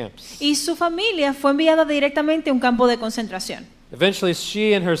concentration camps. y su familia fue enviada directamente a un campo de concentración. Eventually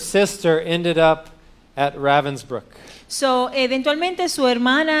she and her sister ended up at Ravensbrück. Eventualmente su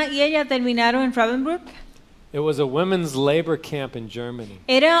hermana y ella terminaron en Ravensbrück. It was a women's labor camp in Germany.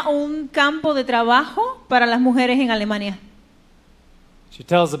 Era un campo de trabajo para las mujeres en Alemania. She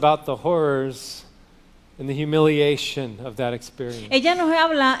tells about the horrors and the humiliation of that experience. Ella nos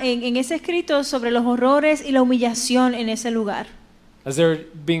habla en ese escrito sobre los horrores y la humillación en ese lugar. As they're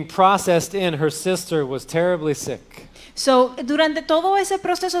being processed in, her sister was terribly sick. Durante todo ese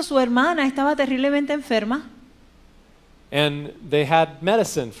proceso su hermana estaba terriblemente enferma And they had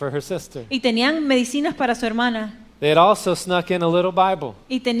medicine for her sister. y tenían medicinas para su hermana They had also snuck in a little Bible.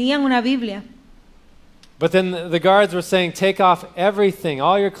 y tenían una Biblia. But then the guards were saying, take off everything,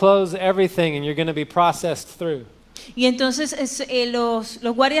 all your clothes, everything, and you're going to be processed through. Y entonces los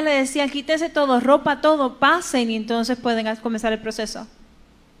guardias le decían, quítese todo, ropa, todo, pasen y entonces pueden comenzar el proceso.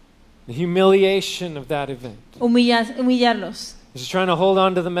 The humiliation of that event. Humillarlos. She's trying to hold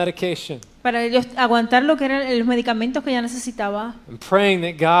on to the medication Para ellos aguantar lo que eran los medicamentos que ella necesitaba. and praying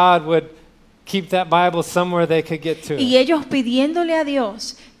that God would keep that Bible somewhere they could get to Y it. ellos pidiéndole a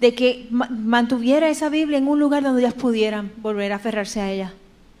Dios de que mantuviera esa Biblia en un lugar donde ellas pudieran volver a aferrarse a ella.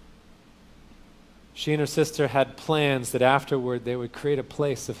 She and her sister had plans that afterward they would create a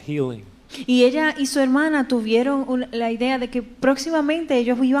place of healing. Y ella y su hermana tuvieron la idea de que próximamente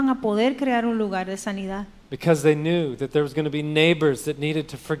ellos iban a poder crear un lugar de sanidad. Because they knew that there was going to be neighbors that needed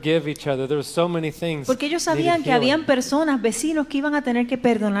to forgive each other. There were so many things. Porque ellos that needed sabían que healing. habían personas, vecinos, que iban a tener que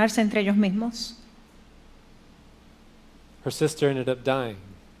perdonarse entre ellos mismos. Her sister ended up dying.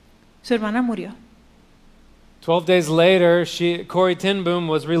 Su hermana murió. 12 days later, Corrie ten Boom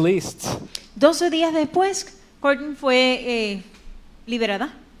was released. 12 días después, Courtney fue liberada.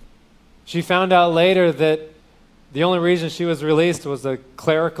 She found out later that the only reason she was released was a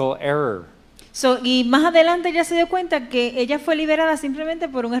clerical error. Y más adelante ella se dio cuenta que ella fue liberada simplemente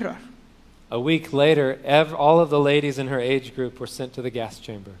por un error. A week later, all of the ladies in her age group were sent to the gas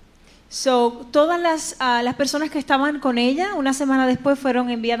chamber. Todas las personas que estaban con ella, una semana después fueron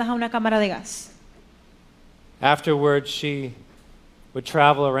enviadas a una cámara de gas. Afterwards, she would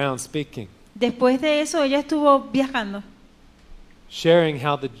travel around speaking, Después de eso, ella estuvo viajando, sharing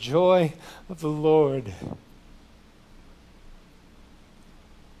how the joy of the Lord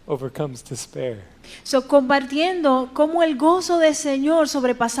overcomes despair. Compartiendo cómo el gozo del Señor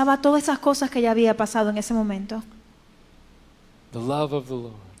sobrepasaba todas esas cosas que ya había pasado en ese momento. The love of the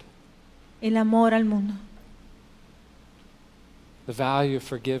Lord. El amor al mundo. The value of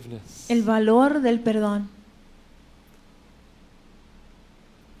forgiveness. El valor del perdón.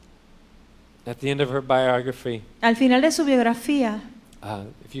 At the end of her biography, Al final de su biografía,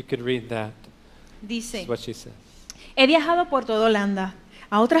 if you could read that, this dice: is what she says. He viajado por toda Holanda,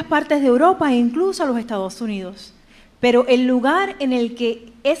 a otras partes de Europa e incluso a los Estados Unidos. Pero el lugar en el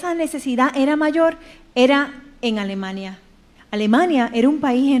que esa necesidad era mayor era en Alemania. Alemania era un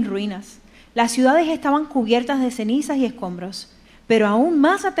país en ruinas. Las ciudades estaban cubiertas de cenizas y escombros, pero aún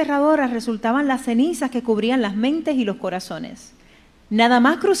más aterradoras resultaban las cenizas que cubrían las mentes y los corazones. Nada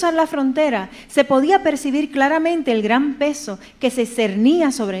más cruzar la frontera, se podía percibir claramente el gran peso que se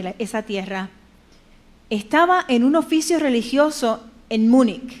cernía sobre esa tierra. Estaba en un oficio religioso en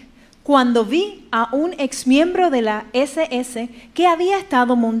Múnich cuando vi a un exmiembro de la SS que había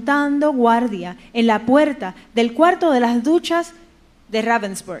estado montando guardia en la puerta del cuarto de las duchas de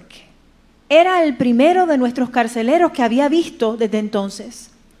Ravensburg. Era el primero de nuestros carceleros que había visto desde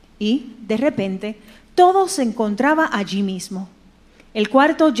entonces. Y, de repente, todo se encontraba allí mismo. El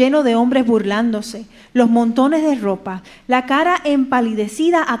cuarto lleno de hombres burlándose, los montones de ropa, la cara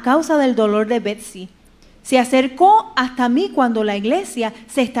empalidecida a causa del dolor de Betsy. Se acercó hasta mí cuando la iglesia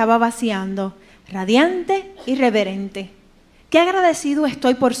se estaba vaciando, radiante y reverente. Qué agradecido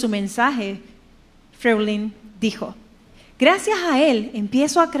estoy por su mensaje, Fraulein dijo. Gracias a él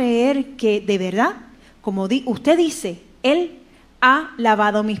empiezo a creer que de verdad, como usted dice, él ha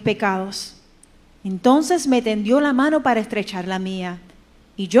lavado mis pecados. Entonces me tendió la mano para estrechar la mía.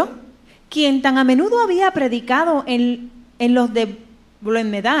 Y yo, quien tan a menudo había predicado en los de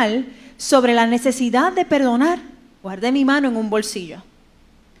Bloemendaal sobre la necesidad de perdonar, guardé mi mano en un bolsillo.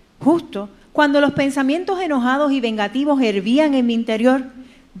 Justo cuando los pensamientos enojados y vengativos hervían en mi interior,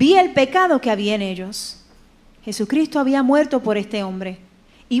 vi el pecado que había en ellos. Jesucristo había muerto por este hombre.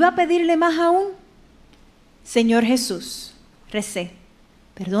 ¿Iba a pedirle más aún? Señor Jesús, recé,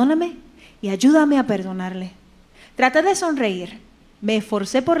 perdóname y ayúdame a perdonarle. Traté de sonreír, me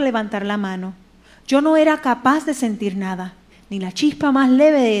esforcé por levantar la mano. Yo no era capaz de sentir nada, ni la chispa más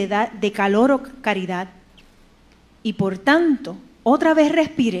leve de calor o caridad. Y por tanto, otra vez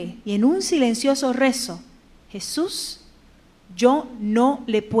respiré y en un silencioso rezo, Jesús, yo no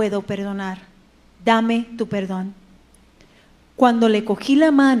le puedo perdonar. Dame tu perdón. Cuando le cogí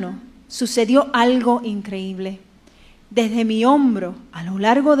la mano, sucedió algo increíble. Desde mi hombro, a lo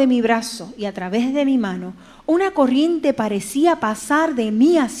largo de mi brazo y a través de mi mano, una corriente parecía pasar de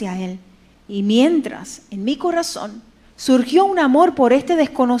mí hacia él. Y mientras, en mi corazón, surgió un amor por este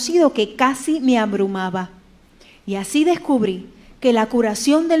desconocido que casi me abrumaba. Y así descubrí que la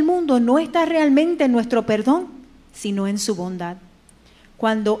curación del mundo no está realmente en nuestro perdón, sino en su bondad.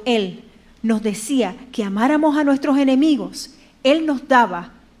 Cuando Él nos decía que amáramos a nuestros enemigos, Él nos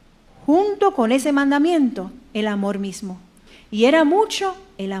daba, junto con ese mandamiento, el amor mismo. Y era mucho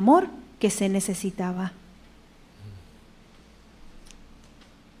el amor que se necesitaba.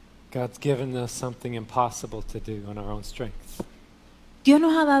 God's given us something impossible to do on our own strength. Dios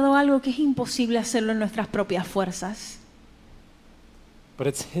nos ha dado algo que es imposible hacerlo en nuestras propias fuerzas. But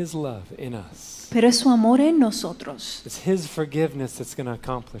it's His love in us. Pero es su amor en nosotros. It's His forgiveness that's going to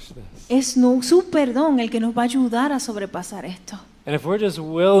accomplish this. Es su perdón el que nos va a ayudar a sobrepasar esto. And if we're just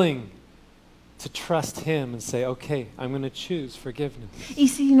willing to trust Him and say, okay, I'm going to choose forgiveness. Y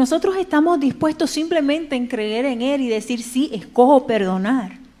si nosotros estamos dispuestos simplemente en creer en Él y decir, sí, escojo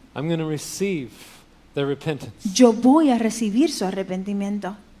perdonar, I'm going to receive the repentance. yo voy a recibir su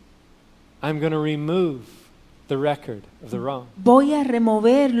arrepentimiento. I'm going to remove the record of the wrong. Voy a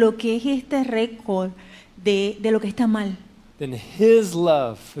remover lo que es este récord de lo que está mal. Then His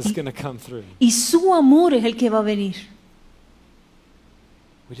love is going to come through. Y su amor es el que va a venir.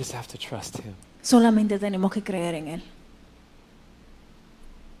 We just have to trust Him. Solamente tenemos que creer en Él.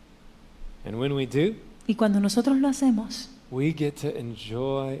 And when we do, Y cuando nosotros lo hacemos, we get to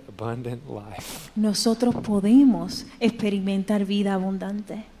enjoy abundant life. nosotros podemos experimentar vida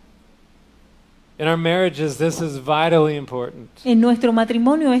abundante. In our marriages, this is vitally important En nuestro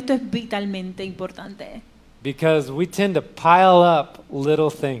matrimonio esto es vitalmente importante. because we tend to pile up little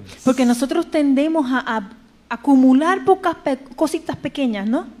things. Porque nosotros tendemos a acumular pocas cositas pequeñas,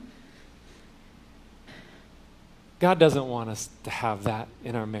 ¿no? God doesn't want us to have that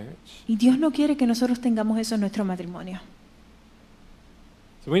in our marriage. Y Dios no quiere que nosotros tengamos eso en nuestro matrimonio.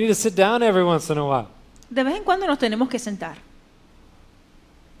 So we need to sit down every once in a while. De vez en cuando nos tenemos que sentar.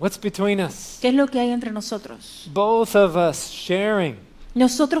 What's between us? ¿Qué es lo que hay entre nosotros? Both of us sharing.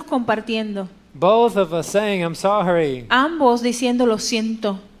 Nosotros compartiendo. Both of us saying, I'm sorry. Ambos diciendo lo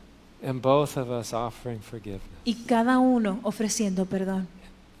siento. And both of us offering forgiveness. Y cada uno ofreciendo perdón.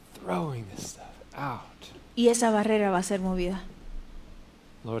 Throwing this stuff out. Y esa barrera va a ser movida.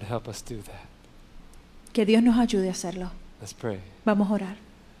 Lord, help us do that. Que Dios nos ayude a hacerlo. Let's pray. Vamos a orar.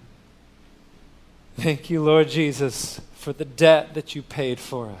 Thank you, Lord Jesus, for the debt that you paid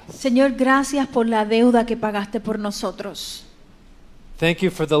for us. Señor, gracias por la deuda que pagaste por nosotros. Thank you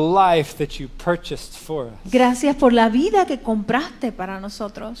for the life that you purchased for us. Gracias por la vida que compraste para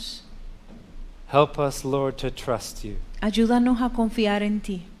nosotros. Help us, Lord, to trust you. Ayúdanos a confiar en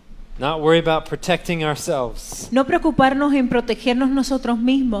ti. Not worry about protecting ourselves, No preocuparnos en protegernos nosotros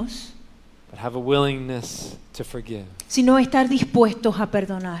mismos, but have a willingness to forgive, sino estar dispuestos a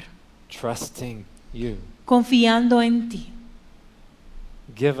perdonar, trusting you. confiando en ti.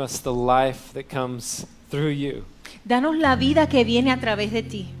 Give us the life that comes through you, Danos la vida que viene a través de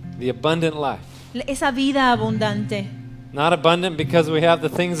ti, the abundant life. esa vida abundante. Not abundant because we have the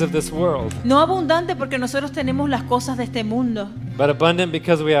things of this world, No abundante porque nosotros tenemos las cosas de este mundo, but abundant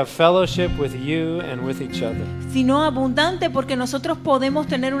because we have fellowship with you and with each other. sino abundante porque nosotros podemos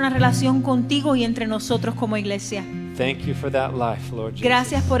tener una relación contigo y entre nosotros como iglesia. Thank you for that life, Lord Jesus.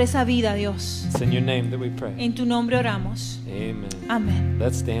 Gracias por esa vida, Dios. It's in your name that we pray. En tu nombre oramos. Amen. Amén.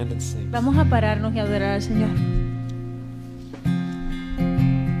 Let's stand and sing. Vamos a pararnos y adorar al Señor.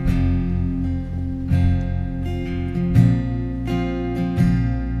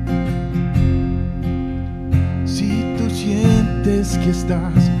 Si tú sientes que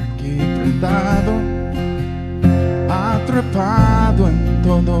estás quebrantado, atrapado en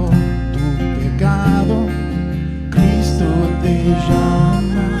todo tu pecado, Cristo te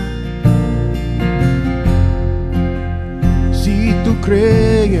llama. Si tú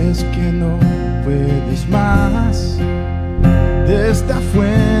crees que no puedes más, de esta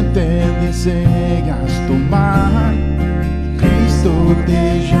fuente deseas tomar, Cristo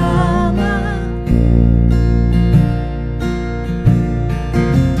te llama.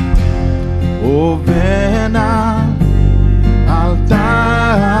 Oh, ven al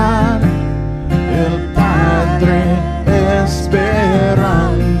altar, el Padre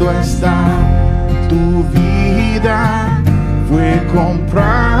esperando está. Tu vida fue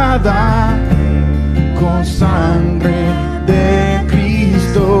comprada con sangre de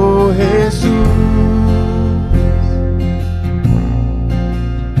Cristo Jesús.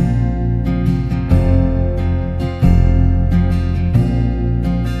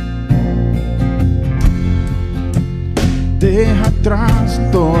 Deja atrás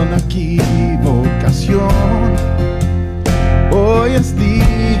toda equivocación. Hoy es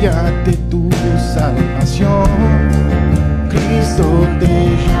día de tu salvación. Cristo te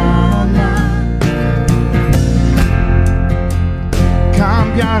llama.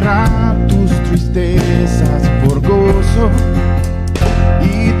 Cambiará tus tristezas por gozo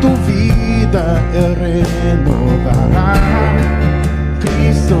y tu vida Él renovará.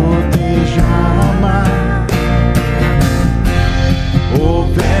 Cristo te llama. Oh,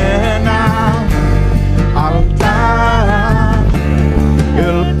 ven al altar,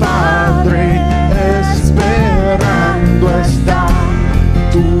 el Padre esperando está.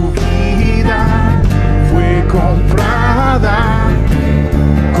 Tu vida fue comprada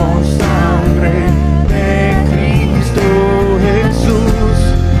con sangre de Cristo Jesús.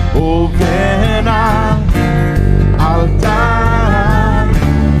 Oh, ven al altar.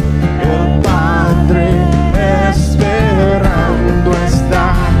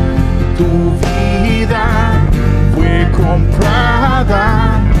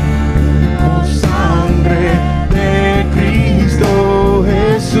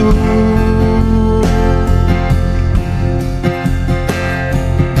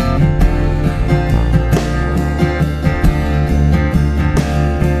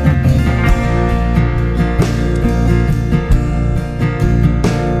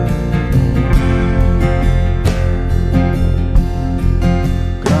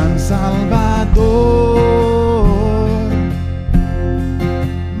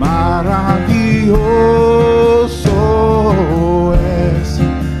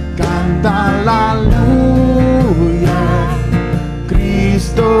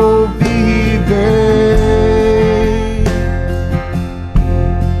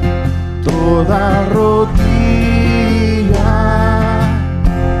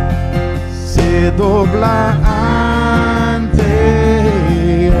 se dobla ante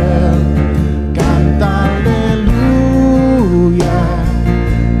él, canta aleluya,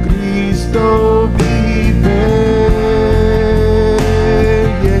 Cristo vive,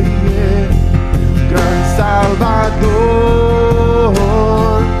 yeah, yeah. Gran Salvador,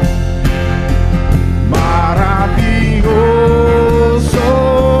 maravilloso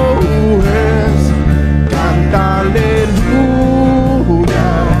es, canta aleluya,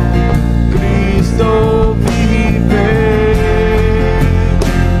 Cristo vive.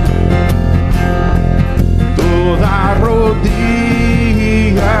 Toda rodilla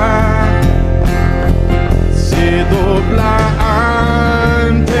se dobla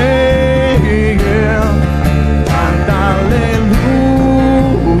ante él, canta aleluya,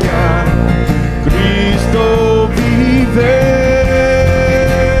 Cristo vive.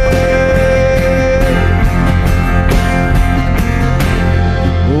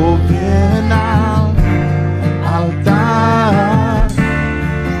 Oh, ven al altar,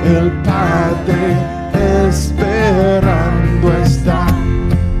 el Padre esperando está.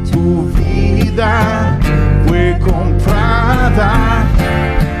 Tu vida fue comprada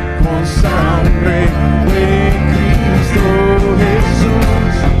con sangre de Cristo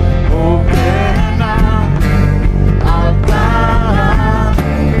Jesús. Oh, ven al altar,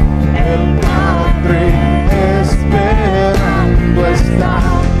 el Padre esperando está.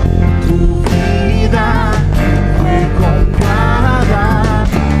 Tu vida fue comprada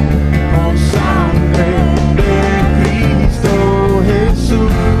con sangre de Cristo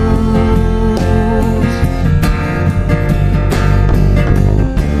Jesús.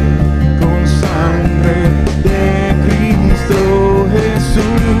 Con sangre de Cristo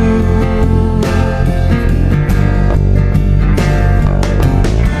Jesús.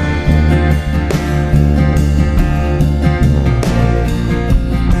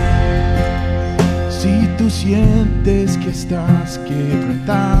 Si tú sientes que estás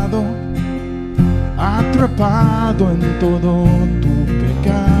quebrantado, atrapado en todo tu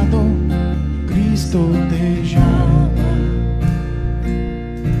pecado, Cristo te llama.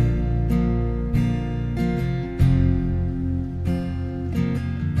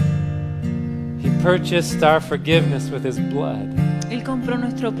 He purchased our forgiveness with his blood. Él compró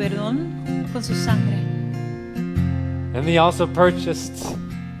nuestro perdón con su sangre. And he also purchased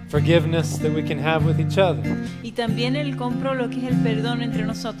forgiveness that we can have with each other. Y también Él compró lo que es el perdón entre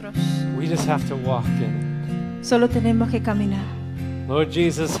nosotros. We just have to walk in Solo tenemos que caminar. it. Lord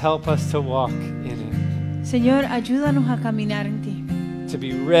Jesus, help us to walk in it, Señor, ayúdanos a caminar en ti, to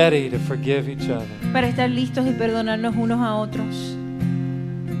be ready to forgive each other, para estar listos y perdonarnos unos a otros.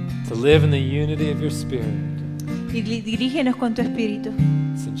 to live in the unity of your Spirit. Y dirígenos con tu espíritu.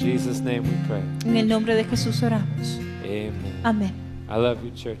 It's in Jesus' name we pray. En el nombre de Jesús oramos. Amen. Amén. I love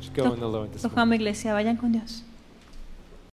you, church. Go in the Lord this Los morning. amo, iglesia. Vayan con Dios.